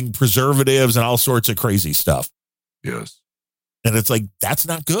is eating preservatives and all sorts of crazy stuff. Yes. And it's like, that's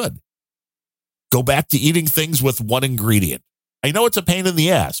not good. Go back to eating things with one ingredient. I know it's a pain in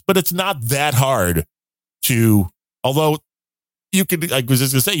the ass, but it's not that hard to, although you can, I was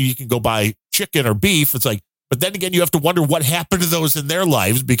just going to say, you can go buy chicken or beef. It's like, but then again, you have to wonder what happened to those in their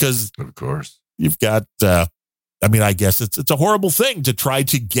lives, because of course you've got, I guess it's a horrible thing to try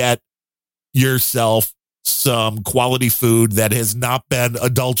to get yourself some quality food that has not been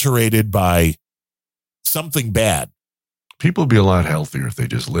adulterated by something bad. People would be a lot healthier if they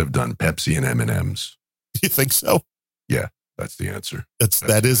just lived on Pepsi and M&Ms. You think so? Yeah, that's the answer.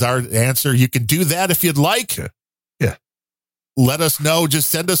 That is our answer. You can do that if you'd like. Yeah. Let us know. Just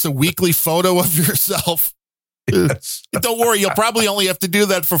send us a weekly photo of yourself. Yes. Don't worry, you'll probably only have to do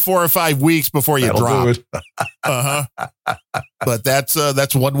that for 4 or 5 weeks before you drop. But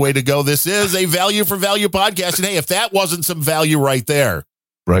that's one way to go. This is a value for value podcast. And hey, if that wasn't some value right there.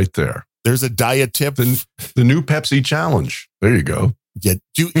 There's a diet tip. The new Pepsi challenge. There you go. Yeah,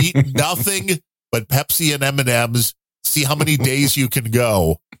 you eat nothing but Pepsi and M&Ms. See how many days you can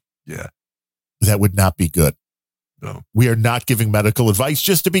go. Yeah. That would not be good. No. We are not giving medical advice,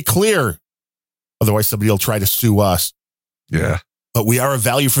 just to be clear. Otherwise, somebody will try to sue us. Yeah. But we are a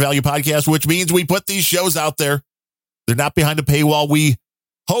value for value podcast, which means we put these shows out there. They're not behind a paywall. We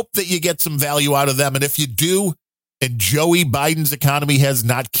hope that you get some value out of them. And if you do, and Joey Biden's economy has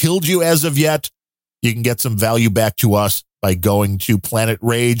not killed you as of yet, you can get some value back to us by going to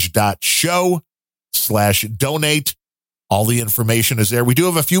planetrage.show/donate. All the information is there. We do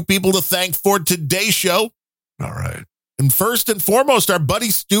have a few people to thank for today's show. All right. And first and foremost, our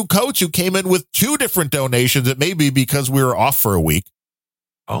buddy Stu Coates, who came in with 2 different donations. It may be because we were off for a week.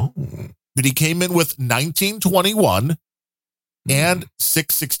 Oh. But he came in with 1921 and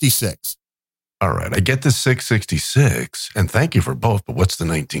 666. All right. I get the 666, and thank you for both, but what's the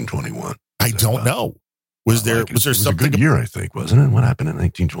 1921? I don't know. Was there something? A good year, I think, wasn't it? What happened in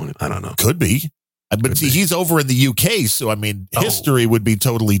 1920? I don't know. Could be. But see, he's over in the UK, so I mean, history would be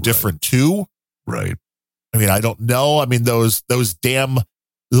totally different too. Right. I mean, I don't know. I mean, those damn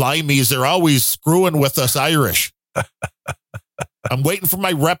limeys, they're always screwing with us Irish. I'm waiting for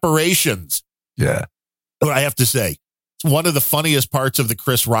my reparations. Yeah. What I have to say, one of the funniest parts of the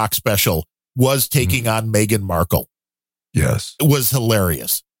Chris Rock special was taking on Meghan Markle. Yes. It was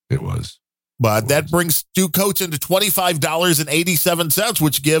hilarious. It was. But that brings Stu Coates into $25.87,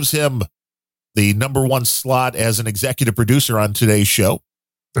 which gives him the number 1 slot as an executive producer on today's show.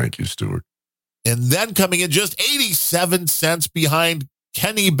 Thank you, Stuart. And then coming in just 87 cents behind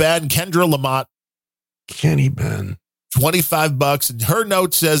Kenny Ben, Kendra Lamont. Kenny Ben. $25. And her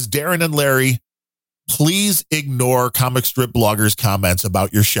note says, Darren and Larry, please ignore comic strip bloggers' comments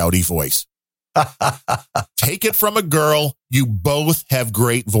about your shouty voice. Take it from a girl. You both have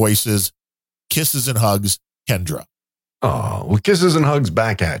great voices. Kisses and hugs, Kendra. Oh, well, kisses and hugs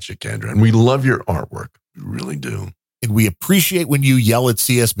back at you, Kendra. And we love your artwork. We really do. And we appreciate when you yell at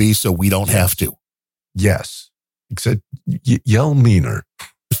CSB so we don't have to. Yes. Except yell meaner.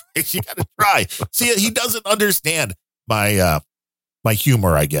 You got to try. See, he doesn't understand my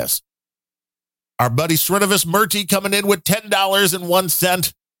humor, I guess. Our buddy Srinivas Murthy coming in with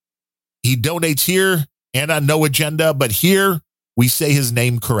 $10.01. He donates here and on No Agenda, but here we say his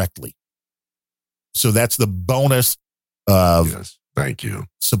name correctly. So that's the bonus of thank you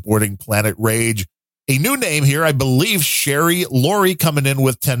supporting Planet Rage. A new name here, I believe, Sherry Laurie coming in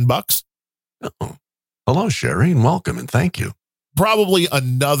with $10. Oh, hello, Sherry, and welcome, and thank you. Probably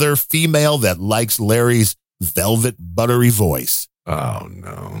another female that likes Larry's velvet, buttery voice. Oh,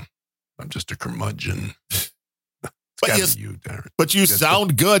 no. I'm just a curmudgeon. But you, Darren. But you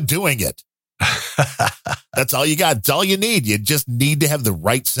sound good doing it. That's all you got. It's all you need. You just need to have the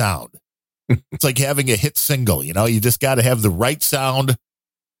right sound. It's like having a hit single, you know, you just got to have the right sound.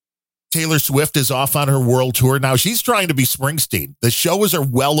 Taylor Swift is off on her world tour. Now she's trying to be Springsteen. The shows are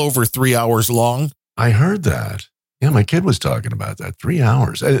well over 3 hours long. I heard that. Yeah, my kid was talking about that. 3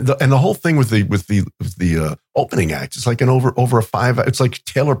 hours. And the whole thing with the opening act, it's like an over a 5. It's like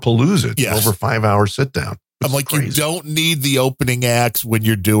Taylor Palooza. It's over 5 hour sit down. I'm like, crazy. You don't need the opening acts when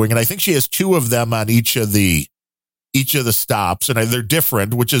you're doing, and I think she has 2 of them on each of the stops, and they're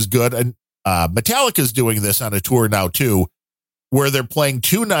different, which is good. And Metallica's doing this on a tour now too, where they're playing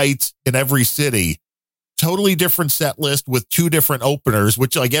 2 nights in every city, totally different set list with 2 different openers,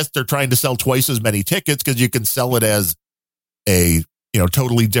 which I guess they're trying to sell twice as many tickets because you can sell it as a,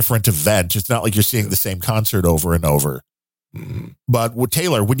 totally different event. It's not like you're seeing the same concert over and over. Mm-hmm. But with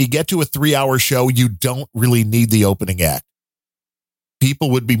Taylor, when you get to a 3-hour show, you don't really need the opening act.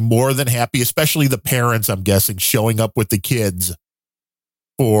 People would be more than happy, especially the parents, I'm guessing, showing up with the kids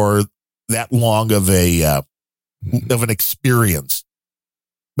for that long of an experience.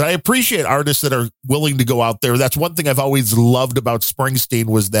 But I appreciate artists that are willing to go out there. That's one thing I've always loved about Springsteen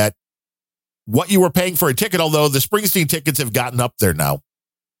was that what you were paying for a ticket, although the Springsteen tickets have gotten up there now.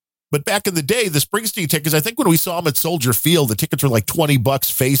 But back in the day, the Springsteen tickets, I think when we saw him at Soldier Field, the tickets were like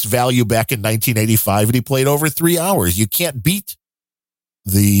 $20 face value back in 1985, and he played over 3 hours. You can't beat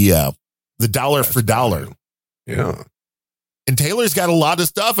the dollar for dollar. Yeah. And Taylor's got a lot of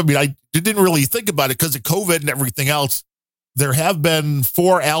stuff. I mean, I didn't really think about it because of COVID and everything else. There have been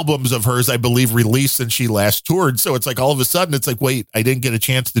 4 albums of hers, I believe, released since she last toured. So it's like all of a sudden, it's like, wait, I didn't get a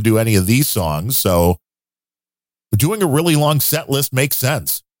chance to do any of these songs. So doing a really long set list makes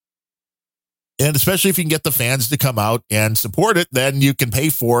sense. And especially if you can get the fans to come out and support it, then you can pay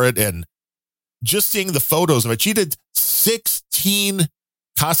for it. And just seeing the photos of it, she did 16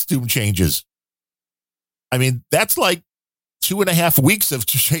 costume changes. I mean, that's like 2.5 weeks of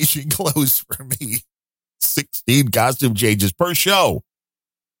changing clothes for me. 16 costume changes per show.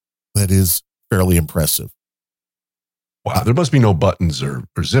 That is fairly impressive. Wow, there must be no buttons or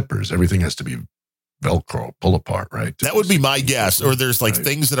zippers. Everything has to be Velcro, pull apart, right? That would be my guess. Or there's like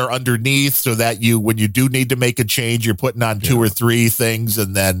things that are underneath so that when you do need to make a change, you're putting on 2 or 3 things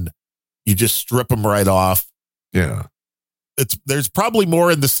and then you just strip them right off. Yeah. There's probably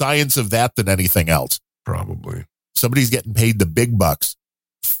more in the science of that than anything else. Probably. Somebody's getting paid the big bucks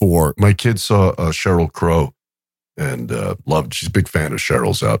for. My kid saw Sheryl Crow and loved. She's a big fan of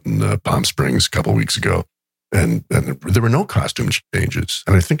Cheryl's out in Palm Springs a couple of weeks ago, And there were no costume changes.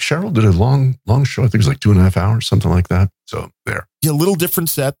 And I think Cheryl did a long show. I think it was like 2.5 hours, something like that. So there. Yeah, a little different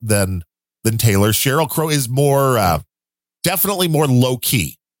set than Taylor. Sheryl Crow is more, definitely more low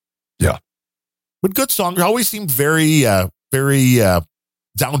key. Yeah. But good song. Always seemed very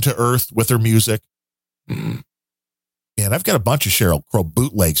down to earth with her music. Mm. And I've got a bunch of Sheryl Crow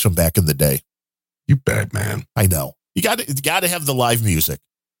bootlegs from back in the day. You bad man. I know. You got to have the live music.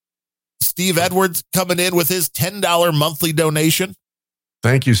 Steve Edwards coming in with his $10 monthly donation.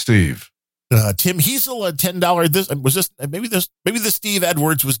 Thank you, Steve. Tim Heasel, a $10. Maybe the Steve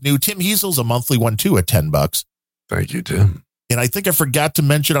Edwards was new. Tim Heasel's a monthly one too at $10. Thank you, Tim. And I think I forgot to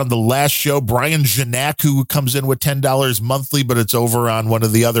mention on the last show, Brian Janak, who comes in with $10 monthly, but it's over on one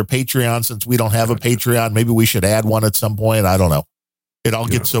of the other Patreons. Since we don't have a Patreon, maybe we should add one at some point. I don't know. It all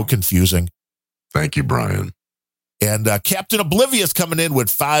gets so confusing. Thank you, Brian. And Captain Oblivious coming in with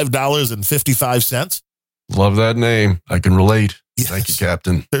 $5.55. Love that name. I can relate. Yes. Thank you,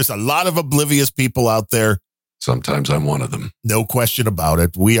 Captain. There's a lot of oblivious people out there. Sometimes I'm one of them. No question about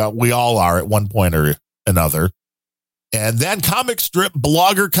it. We all are at one point or another. And then comic strip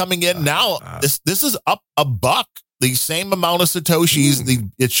blogger coming in now. This is up $1. The same amount of Satoshis.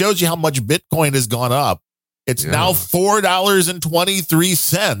 It shows you how much Bitcoin has gone up. It's now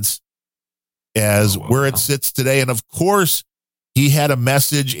 $4.23 as where it sits today. And of course, he had a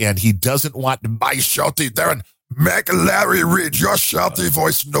message and he doesn't want my shouty there and make Larry read your shouty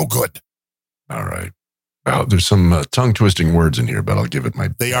voice no good. All right. Well, there's some tongue twisting words in here, but I'll give it my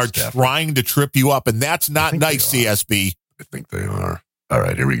They are trying to trip you up, and that's not nice, CSB. I think they are. All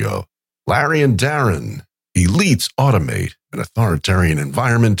right, here we go. Larry and Darren. Elites automate an authoritarian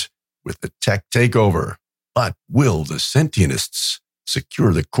environment with the tech takeover. But will the sentientists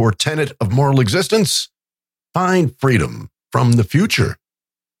secure the core tenet of moral existence? Find freedom from the future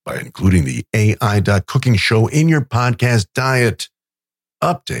by including the AI.cooking show in your podcast diet.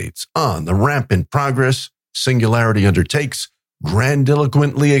 Updates on the rampant progress Singularity undertakes,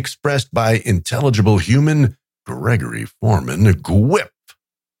 grandiloquently expressed by intelligible human Gregory Foreman Gwip,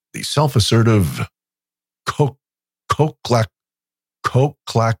 the self-assertive Koklakulat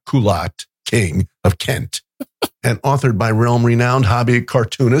King of Kent, and authored by realm-renowned hobby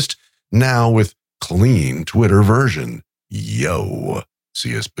cartoonist, now with clean Twitter version. Yo,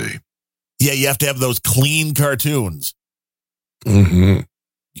 CSB. Yeah, you have to have those clean cartoons. Mm-hmm.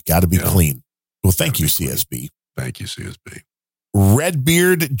 You got to be clean. Well, thank you, CSB. Thank you, CSB.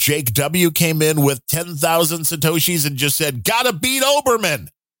 Redbeard Jake W. came in with 10,000 Satoshis and just said, gotta beat Oberman.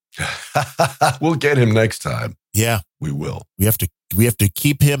 We'll get him next time. Yeah. We will. We have to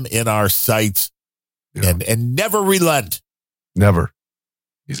keep him in our sights and never relent. Never.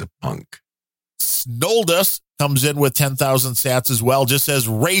 He's a punk. Snoldus comes in with 10,000 sats as well. Just says,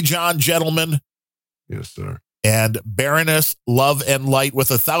 Rage on, gentlemen. Yes, sir. And Baroness Love and Light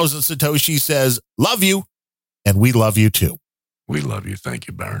with 1,000 Satoshi says, love you. And we love you too. We love you. Thank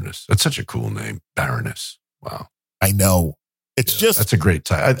you, Baroness. That's such a cool name. Baroness. Wow. I know. It's just. That's a great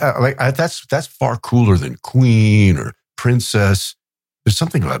title. That's far cooler than Queen or Princess. There's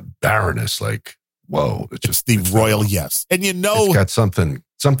something about Baroness like, whoa. It's the royal yes. And you know. It's got something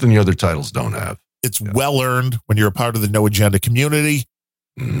the other titles don't have. It's well earned when you're a part of the No Agenda community.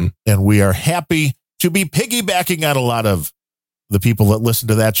 Mm-hmm. And we are happy to be piggybacking on a lot of the people that listen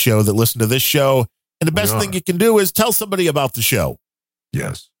to that show, that listen to this show. And the best thing you can do is tell somebody about the show.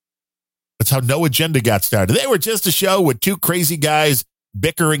 Yes. That's how No Agenda got started. They were just a show with two crazy guys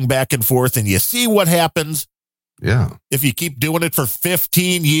bickering back and forth. And you see what happens. Yeah. If you keep doing it for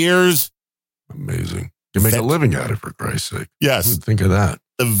 15 years. Amazing. You make a living at it, for Christ's sake. Yes. Who would think of that?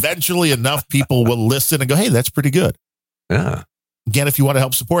 Eventually enough people will listen and go, hey, that's pretty good. Yeah. Again, if you want to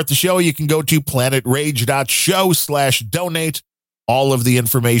help support the show, you can go to planetrage.show/donate. All of the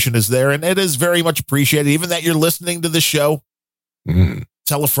information is there, and it is very much appreciated. Even that you're listening to the show,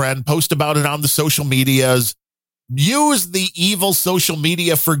 tell a friend, post about it on the social medias. Use the evil social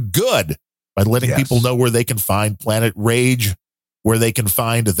media for good by letting people know where they can find Planet Rage, where they can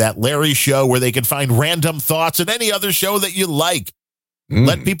find That Larry Show, where they can find Random Thoughts and any other show that you like.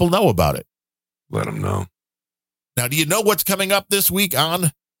 Let people know about it. Let them know. Now, do you know what's coming up this week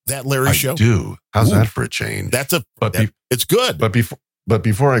on That Larry Show? I do. How's that for a change? It's good. But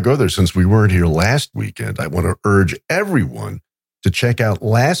before I go there, since we weren't here last weekend, I want to urge everyone to check out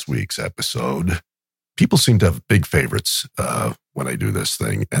last week's episode. People seem to have big favorites when I do this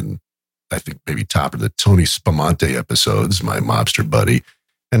thing. And I think maybe top of the Tony Spumante episodes, my mobster buddy.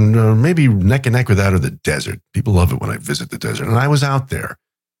 And maybe neck and neck with that or the desert. People love it when I visit the desert. And I was out there.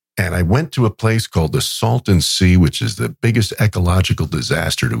 And I went to a place called the Salton Sea, which is the biggest ecological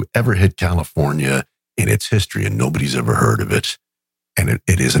disaster to ever hit California in its history, and nobody's ever heard of it. And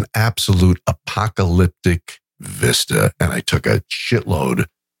it is an absolute apocalyptic vista. And I took a shitload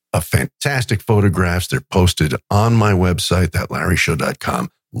of fantastic photographs. They're posted on my website, thatlarryshow.com.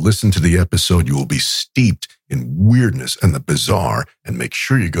 Listen to the episode. You will be steeped in weirdness and the bizarre. And make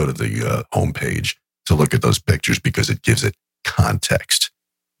sure you go to the homepage to look at those pictures because it gives it context.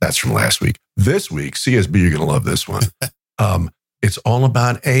 That's from last week. This week, CSB, you're going to love this one. It's all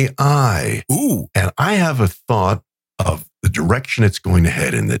about AI. Ooh. And I have a thought of the direction it's going to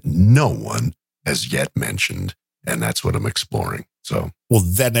head in that no one has yet mentioned. And that's what I'm exploring. So, well,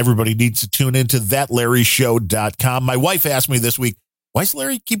 then everybody needs to tune into thatlarryshow.com. My wife asked me this week, why does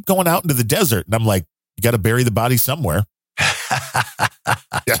Larry keep going out into the desert? And I'm like, you got to bury the body somewhere. I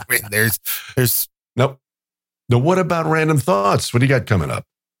mean, there's nope. Now, what about random thoughts? What do you got coming up?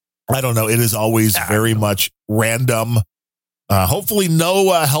 I don't know. It is always very much random. Hopefully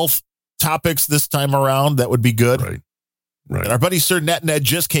no health topics this time around. That would be good. Right. And our buddy Sir NetNed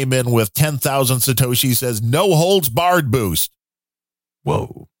just came in with 10,000 Satoshi, says no holds barred boost.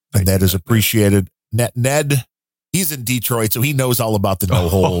 Whoa. And that is appreciated. NetNed, he's in Detroit, so he knows all about the no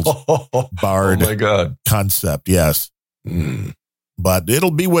holds barred concept. Yes. But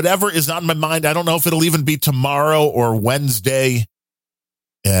it'll be whatever is on my mind. I don't know if it'll even be tomorrow or Wednesday.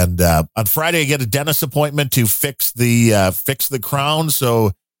 And on Friday, I get a dentist appointment to fix the crown.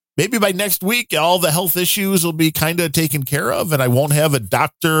 So maybe by next week, all the health issues will be kind of taken care of, and I won't have a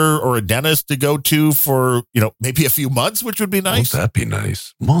doctor or a dentist to go to for, maybe a few months, which would be nice. Won't that be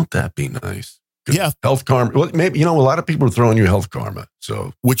nice? Won't that be nice? Good. Yeah. Health karma. Well, maybe, a lot of people are throwing you health karma.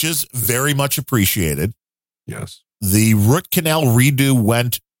 So, which is very much appreciated. Yes. The root canal redo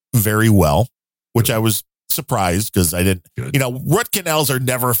went very well, which I was surprised because I didn't, root canals are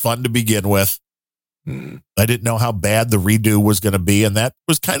never fun to begin with. I didn't know how bad the redo was going to be, and that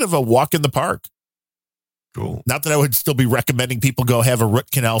was kind of a walk in the park. Cool. Not that I would still be recommending people go have a root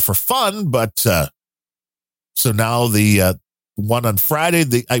canal for fun, but so now the one on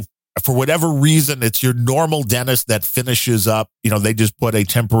Friday, for whatever reason, it's your normal dentist that finishes up. They just put a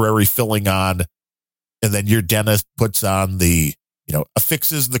temporary filling on, and then your dentist puts on the,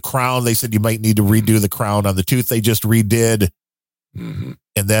 affixes the crown. They said you might need to redo the crown on the tooth they just redid. Mm-hmm.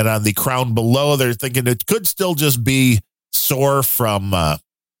 And then on the crown below, they're thinking it could still just be sore from,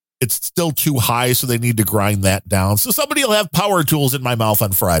 it's still too high, so they need to grind that down. So somebody will have power tools in my mouth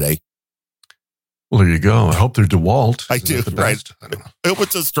on Friday. Well, there you go. I hope they're DeWalt. I do, right? I don't know. I hope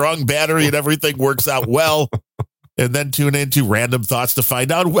it's a strong battery and everything works out well. And then tune into Random Thoughts to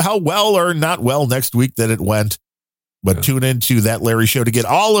find out how well or not well next week that it went. But tune into That Larry Show to get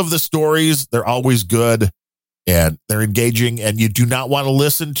all of the stories. They're always good. And they're engaging, and you do not want to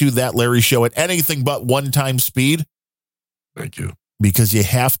listen to That Larry Show at anything but one-time speed. Thank you. Because you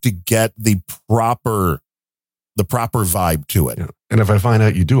have to get the proper vibe to it. Yeah. And if I find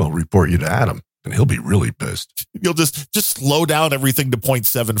out you do, I'll report you to Adam, and he'll be really pissed. You'll just slow down everything to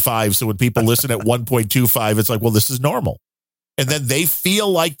 0.75, so when people listen at 1.25, it's like, well, this is normal. And then they feel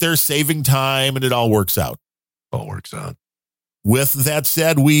like they're saving time, and it all works out. All works out. With that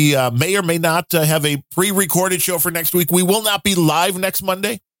said, we may or may not have a pre-recorded show for next week. We will not be live next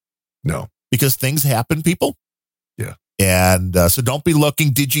Monday. No. Because things happen, people. Yeah. And so don't be looking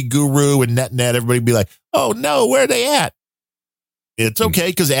DigiGuru and NetNet. Everybody be like, oh, no, where are they at? It's okay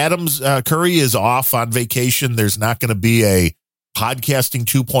because Adams Curry is off on vacation. There's not going to be a Podcasting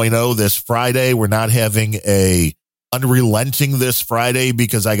 2.0 this Friday. We're not having a Unrelenting this Friday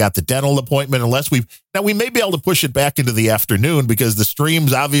because I got the dental appointment. We may be able to push it back into the afternoon because the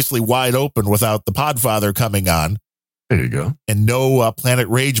stream's obviously wide open without the Podfather coming on. There you go. And no Planet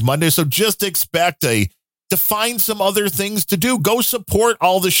Rage Monday. So just expect to find some other things to do. Go support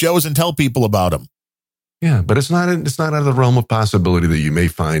all the shows and tell people about them. Yeah, but it's not out of the realm of possibility that you may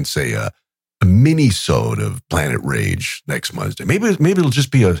find, say, a mini-sode of Planet Rage next Monday. Maybe it'll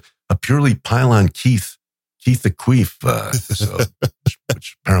just be a purely Pylon Keith the Queef episode,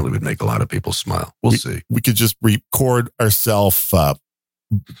 which apparently would make a lot of people smile. We'll see. We could just record ourselves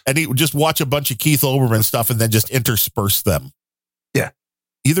and just watch a bunch of Keith Olbermann stuff and then just intersperse them. Yeah.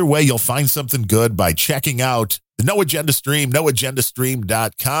 Either way, you'll find something good by checking out the No Agenda Stream,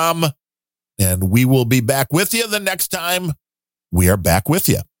 noagendastream.com. And we will be back with you the next time we are back with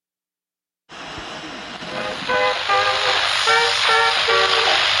you.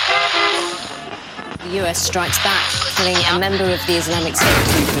 The US strikes back, killing a member of the Islamic State.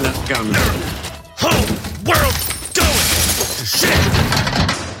 Whole world going to shit!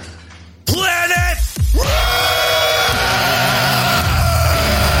 Planet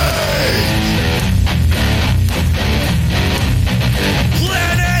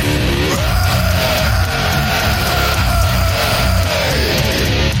Planet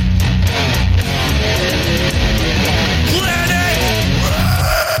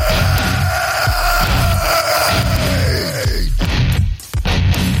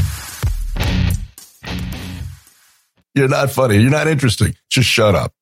You're not funny. You're not interesting. Just shut up.